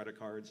processing credit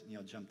cards,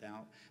 jumped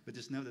out. But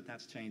just know that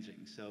that's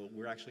changing. So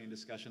we're actually in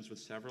discussions with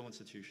several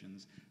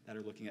institutions that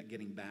are looking at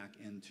getting back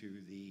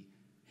into the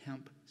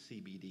hemp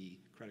CBD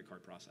credit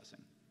card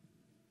processing.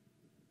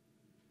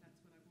 That's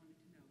what I wanted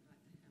to know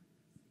about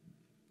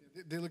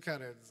the hemp. They look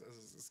at it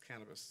as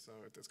cannabis, so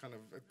it's kind of,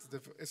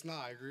 it's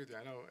not, I agree with you,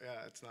 I know,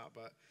 yeah, it's not,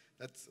 but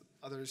that's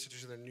other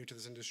institutions that are new to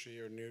this industry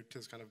or new to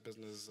this kind of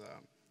business,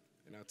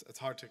 it's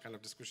hard to kind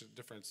of distinguish the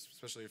difference,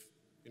 especially if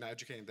you're not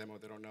educating them or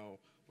they don't know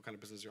what kind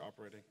of business you're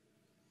operating.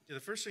 Yeah,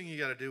 the first thing you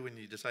got to do when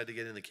you decide to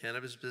get in the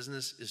cannabis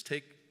business is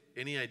take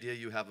any idea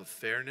you have of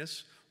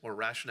fairness or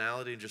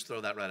rationality and just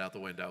throw that right out the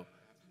window.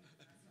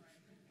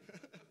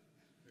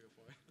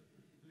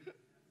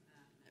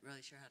 Not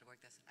really sure how to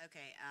work this.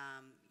 Okay,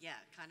 yeah,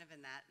 kind of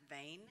in that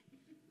vein,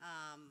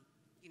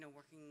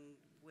 working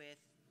with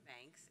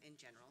banks in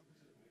general.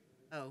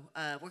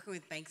 Working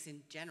with banks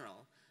in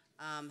general.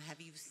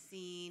 Have you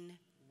seen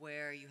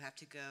where you have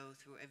to go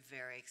through a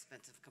very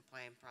expensive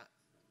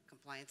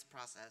compliance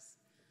process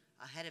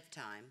ahead of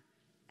time,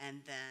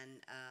 and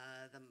then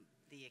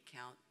the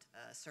account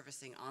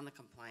servicing on the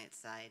compliance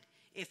side,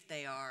 if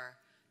they're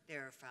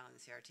filing the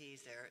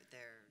CRTs, they're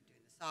doing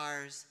the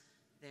SARs,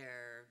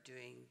 they're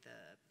doing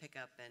the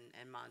pickup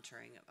and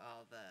monitoring of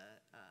all the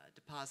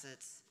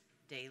deposits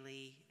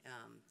daily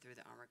through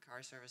the armored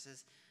car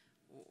services.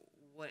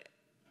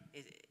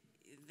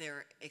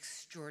 They're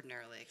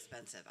extraordinarily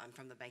expensive. I'm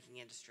from the banking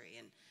industry,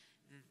 and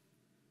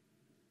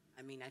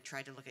I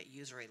tried to look at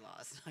usury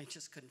laws, and I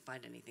just couldn't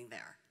find anything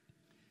there.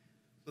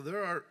 So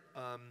there are,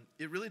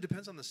 it really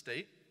depends on the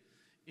state.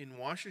 In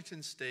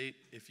Washington State,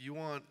 if you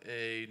want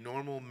a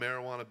normal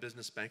marijuana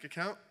business bank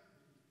account,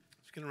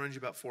 it's going to run you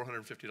about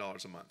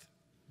 $450 a month.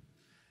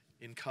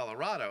 In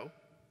Colorado,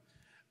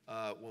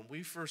 when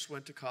we first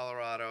went to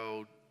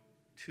Colorado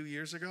 2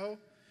 years ago,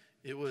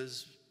 it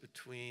was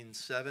between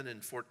 $7,000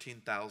 and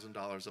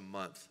 $14,000 a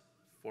month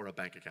for a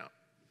bank account.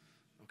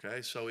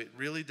 Okay, so it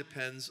really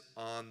depends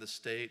on the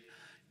state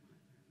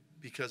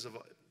because of,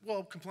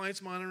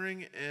 compliance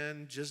monitoring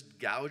and just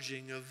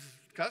gouging of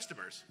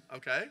customers,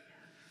 okay?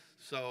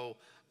 So,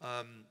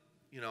 I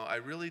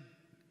really,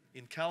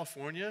 in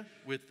California,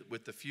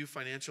 with the few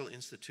financial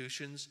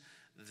institutions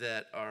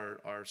that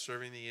are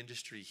serving the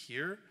industry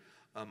here,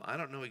 I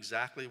don't know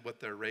exactly what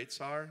their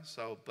rates are,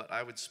 but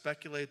I would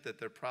speculate that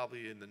they're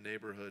probably in the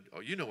neighborhood.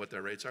 Oh, you know what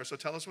their rates are, so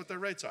tell us what their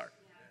rates are.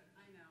 Yeah,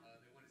 I know.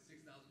 They wanted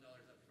 $6,000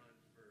 up front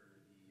for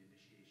the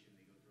initiation. They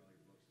go through all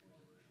your books, through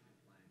all the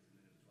compliance, and then it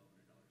was $1,200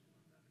 a month.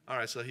 All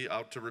right, so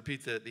to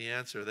repeat the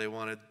answer, they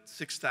wanted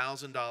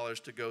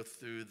 $6,000 to go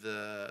through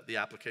the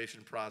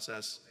application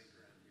process.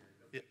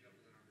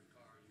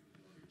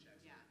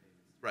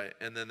 Right,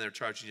 and then they're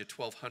charging you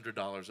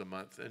 $1,200 a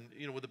month. And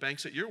with the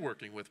banks that you're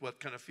working with,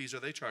 what kind of fees are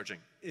they charging?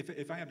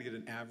 If I have to get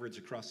an average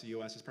across the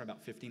U.S., it's probably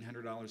about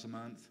 $1,500 a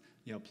month,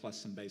 plus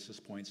some basis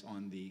points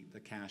on the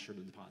cash or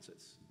the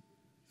deposits.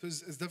 So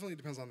it definitely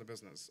depends on the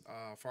business.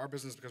 For our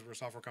business, because we're a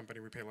software company,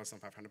 we pay less than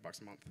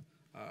 $500 a month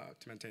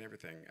to maintain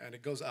everything. And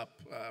it goes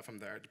up from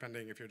there,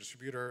 depending if you're a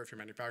distributor, if you're a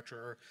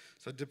manufacturer.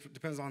 So it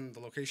depends on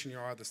the location you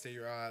are, the state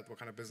you're at, what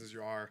kind of business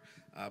you are.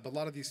 But a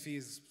lot of these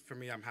fees, for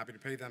me, I'm happy to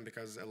pay them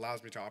because it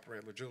allows me to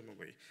operate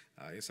legitimately.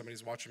 If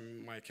somebody's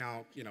watching my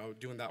account,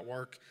 doing that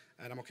work,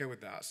 and I'm okay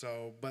with that.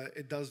 So, but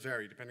it does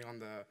vary depending on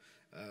the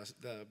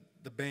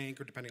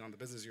bank or depending on the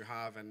business you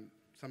have, and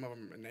some of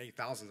them in the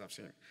 8,000s I've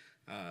seen.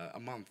 A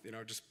month,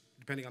 just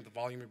depending on the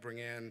volume you bring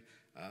in.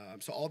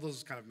 So all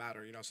those kind of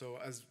matter, So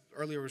as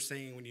earlier we were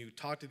saying, when you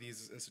talk to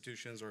these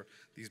institutions or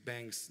these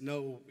banks,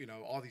 know,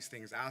 all these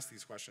things, ask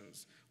these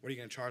questions. What are you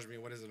going to charge me?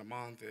 What is it a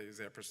month? Is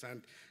it a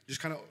percent?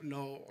 Just kind of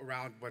know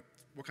around what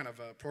kind of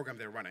a program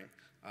they're running.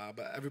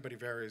 But everybody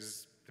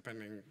varies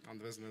depending on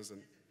the business.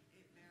 And it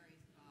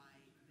varies by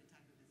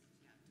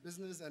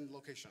Business and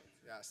location.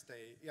 Yeah,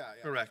 state. Yeah.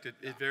 Correct.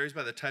 It varies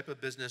by the type of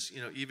business,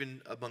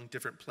 even among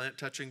different plant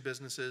touching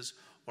businesses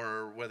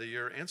or whether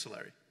you're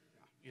ancillary,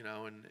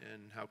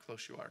 and how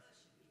close you are.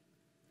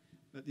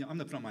 But, I'm going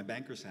to put on my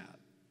banker's hat.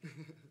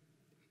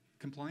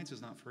 Compliance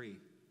is not free.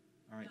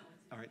 All right.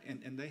 All right.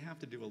 And they have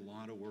to do a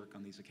lot of work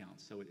on these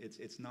accounts. So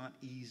it's not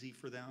easy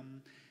for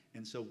them.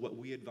 And so what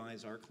we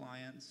advise our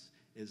clients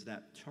is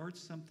that charge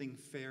something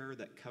fair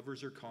that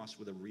covers their costs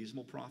with a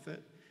reasonable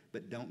profit,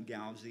 but don't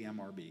gouge the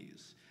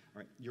MRBs. All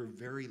right, you're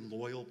very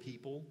loyal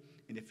people,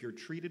 and if you're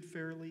treated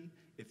fairly,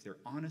 if they're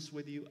honest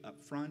with you up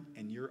front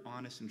and you're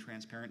honest and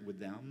transparent with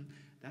them,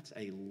 that's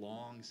a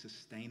long,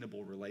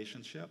 sustainable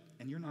relationship,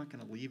 and you're not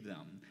going to leave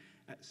them.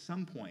 At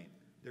some point,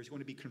 there's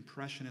going to be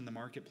compression in the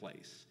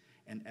marketplace.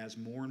 And as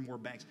more and more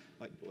banks,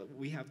 like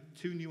we have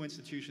 2 new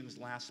institutions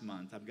last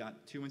month. I've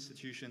got 2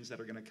 institutions that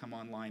are going to come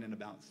online in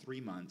about 3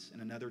 months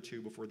and another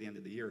 2 before the end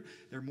of the year.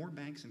 There are more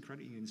banks and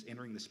credit unions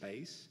entering the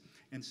space.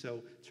 And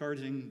so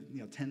charging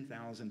 $10,000,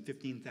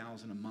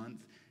 $15,000 a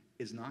month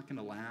is not going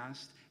to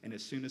last. And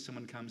as soon as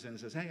someone comes in and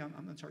says, hey, I'm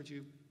going to charge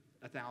you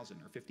 $1,000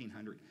 or $1,500,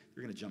 you're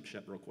going to jump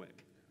ship real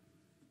quick.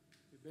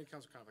 The bank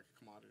accounts are kind of like a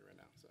commodity right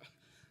now. So,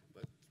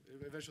 but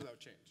eventually that will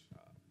change. So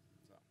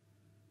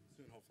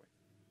soon, hopefully.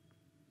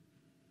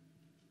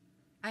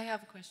 I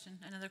have a question,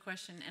 another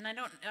question, and I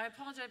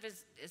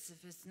apologize if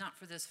it's not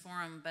for this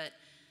forum, but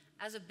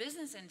as a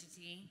business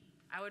entity,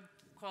 I would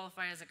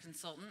qualify as a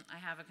consultant. I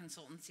have a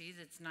consultancy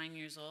that's 9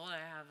 years old. I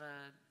have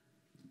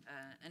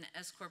an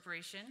S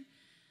corporation.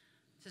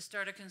 To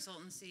start a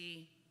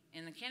consultancy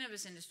in the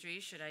cannabis industry,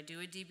 should I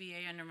do a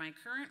DBA under my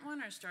current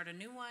one or start a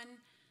new one?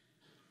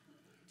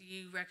 Do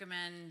you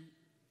recommend?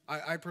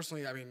 I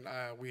personally,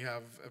 we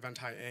have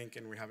Eventhai Inc.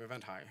 and we have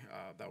Eventhai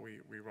that we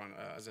run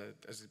as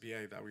a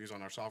BA that we use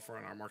on our software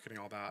and our marketing,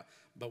 all that.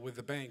 But with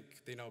the bank,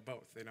 they know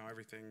both. They know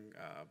everything,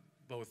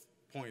 both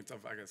points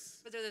of, I guess.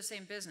 But they're the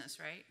same business,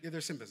 right? Yeah, they're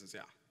the same business,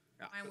 yeah.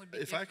 Mine would be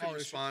If I different. could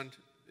respond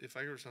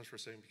for a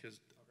second, because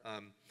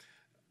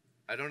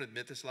I don't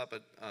admit this a lot,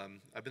 but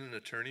I've been an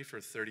attorney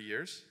for 30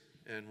 years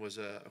and was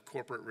a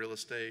corporate real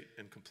estate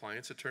and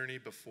compliance attorney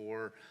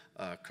before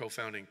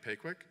co-founding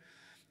PayQuick.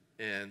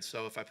 And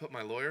so if I put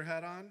my lawyer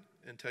hat on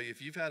and tell you,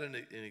 if you've had an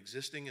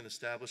existing and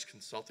established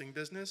consulting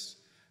business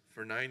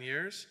for 9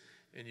 years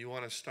and you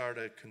want to start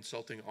a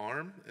consulting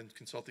arm and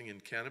consulting in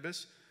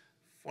cannabis,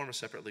 form a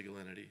separate legal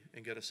entity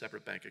and get a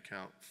separate bank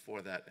account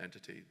for that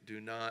entity.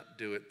 Do not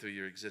do it through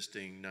your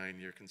existing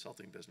 9-year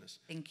consulting business.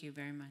 Thank you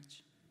very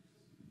much.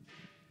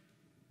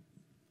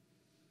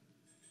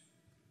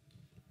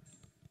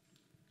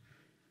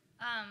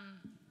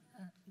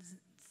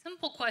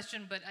 Simple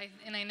question, but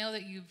I know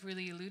that you've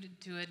really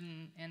alluded to it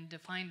and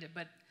defined it,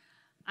 but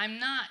I'm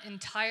not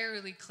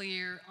entirely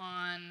clear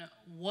on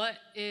what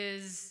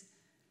is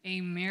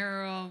a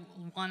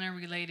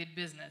marijuana-related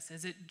business.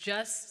 Is it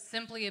just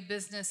simply a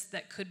business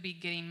that could be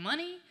getting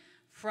money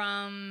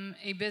from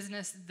a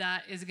business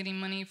that is getting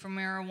money from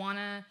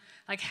marijuana?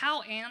 Like,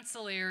 how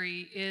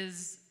ancillary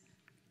is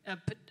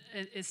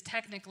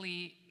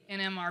technically an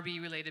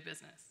MRB-related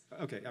business?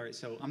 Okay, all right,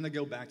 so I'm going to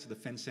go back to the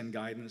FinCEN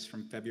guidance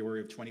from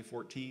February of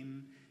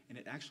 2014, and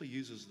it actually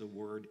uses the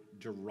word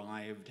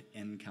derived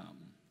income.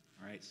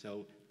 All right,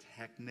 so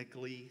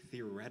technically,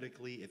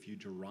 theoretically, if you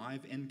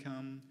derive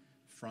income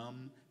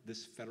from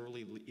this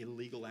federally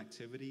illegal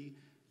activity,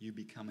 you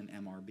become an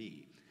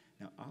MRB.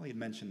 Now, Ali had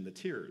mentioned the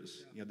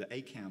tiers, the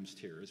ACAMS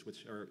tiers,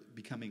 which are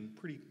becoming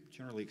pretty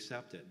generally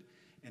accepted.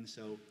 And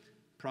so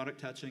product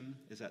touching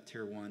is at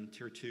tier 1.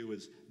 Tier 2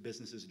 is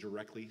businesses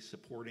directly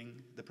supporting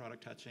the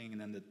product touching. And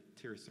then the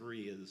tier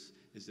 3 is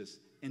this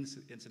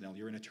incidental.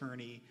 You're an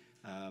attorney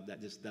that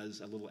just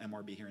does a little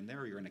MRB here and there.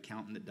 Or you're an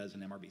accountant that does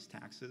an MRB's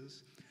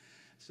taxes.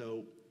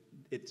 So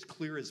it's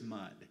clear as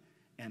mud.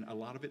 And a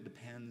lot of it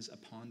depends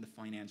upon the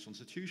financial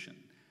institution.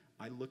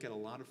 I look at a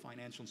lot of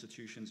financial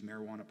institutions'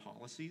 marijuana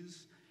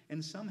policies,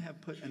 and some have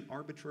put an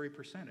arbitrary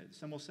percentage.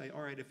 Some will say,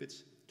 all right, if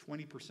it's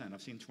 20%,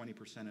 I've seen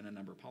 20% in a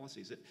number of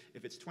policies.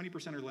 If it's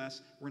 20% or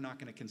less, we're not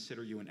going to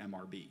consider you an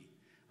MRB.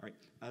 All right.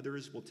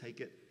 Others will take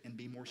it and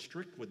be more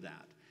strict with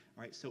that.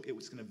 All right. So it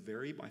was going to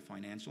vary by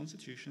financial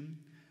institution.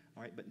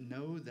 All right. But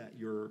know that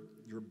your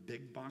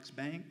big box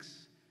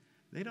banks,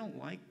 they don't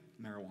like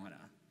marijuana.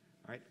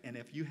 All right. And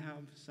if you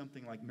have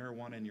something like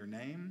marijuana in your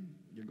name,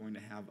 you're going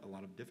to have a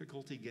lot of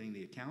difficulty getting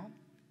the account.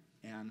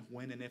 And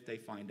when and if they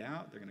find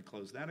out, they're going to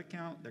close that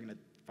account. They're going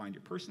to find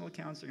your personal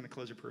accounts. They're going to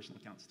close your personal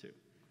accounts too.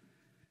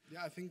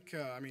 Yeah, I think,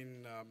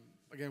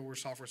 again, we're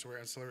software, so we're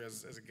ancillary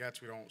as it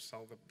gets. We don't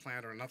sell the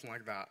plant or nothing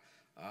like that.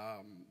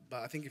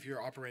 But I think if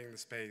you're operating the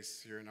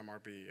space, you're an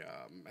MRB.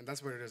 And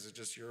that's what it is. It's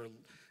just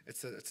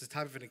it's a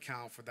type of an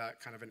account for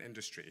that kind of an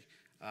industry.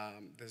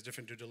 There's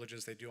different due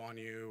diligence they do on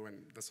you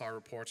and the SAR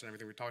reports and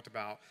everything we talked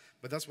about.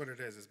 But that's what it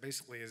is. It's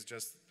basically is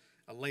just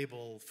a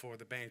label for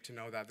the bank to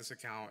know that this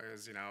account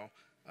is,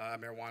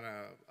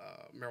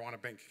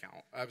 marijuana bank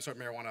account.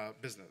 Marijuana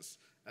business.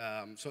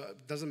 So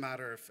it doesn't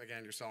matter if,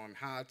 again, you're selling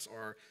hats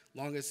or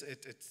long as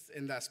it's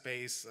in that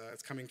space,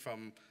 it's coming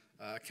from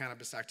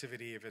cannabis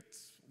activity, if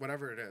it's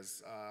whatever it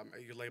is,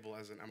 you label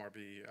as an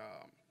MRB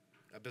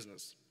a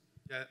business.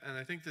 Yeah, and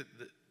I think that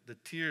the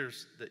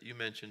tiers that you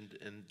mentioned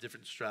and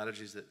different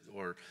strategies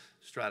or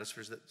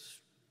stratospheres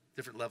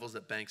different levels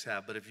that banks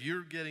have, but if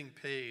you're getting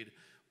paid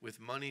with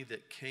money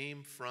that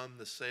came from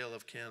the sale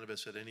of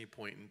cannabis at any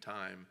point in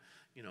time,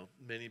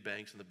 many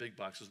banks and the big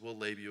boxes will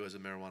label you as a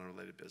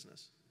marijuana-related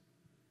business.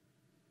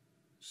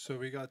 So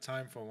we got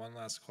time for one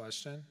last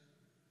question.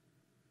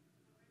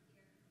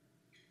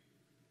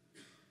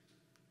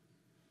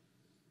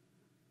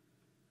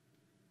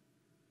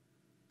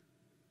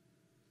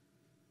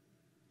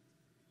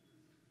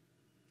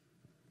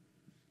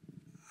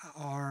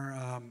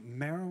 Are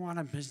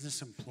marijuana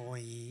business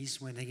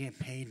employees, when they get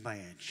paid by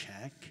a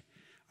check,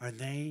 are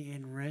they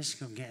in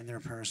risk of getting their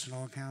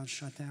personal accounts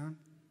shut down?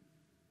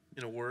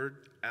 In a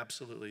word,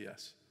 absolutely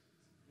yes.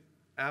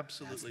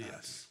 Absolutely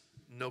yes.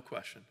 No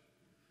question.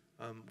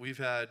 We've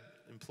had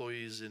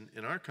employees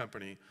in our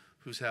company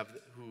who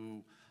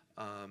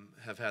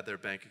have had their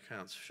bank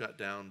accounts shut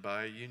down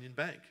by Union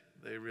Bank.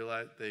 They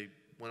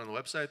went on the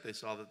website, they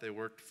saw that they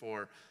worked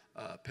for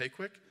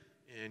PayQuick,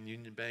 and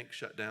Union Bank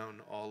shut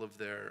down all of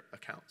their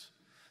accounts.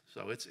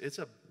 So it's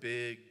a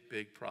big,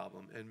 big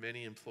problem, and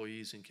many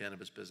employees in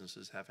cannabis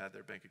businesses have had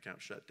their bank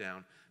account shut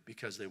down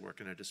because they work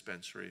in a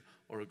dispensary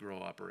or a grow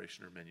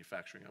operation or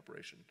manufacturing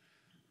operation.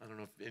 I don't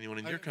know if anyone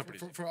in your company.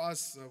 For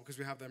us, because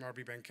we have the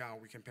MRB bank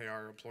account, we can pay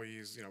our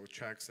employees, with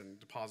checks and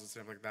deposits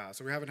and stuff like that.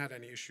 So we haven't had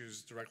any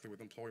issues directly with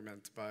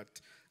employment,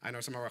 but I know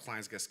some of our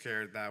clients get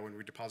scared that when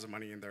we deposit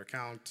money in their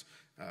account,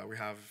 we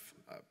have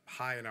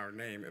high in our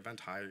name,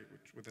 Event High,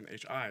 with an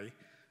HI,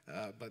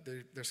 but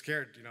they're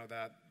scared,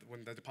 that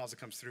when the deposit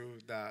comes through,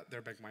 that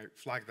their bank might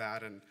flag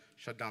that and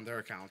shut down their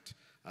account.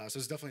 So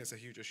it's a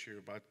huge issue,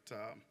 but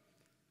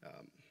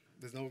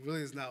there's no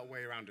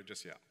way around it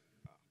just yet.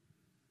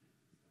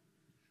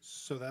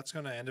 So that's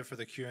going to end it for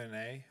the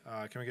Q&A.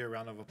 Can we get a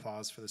round of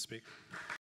applause for the speaker?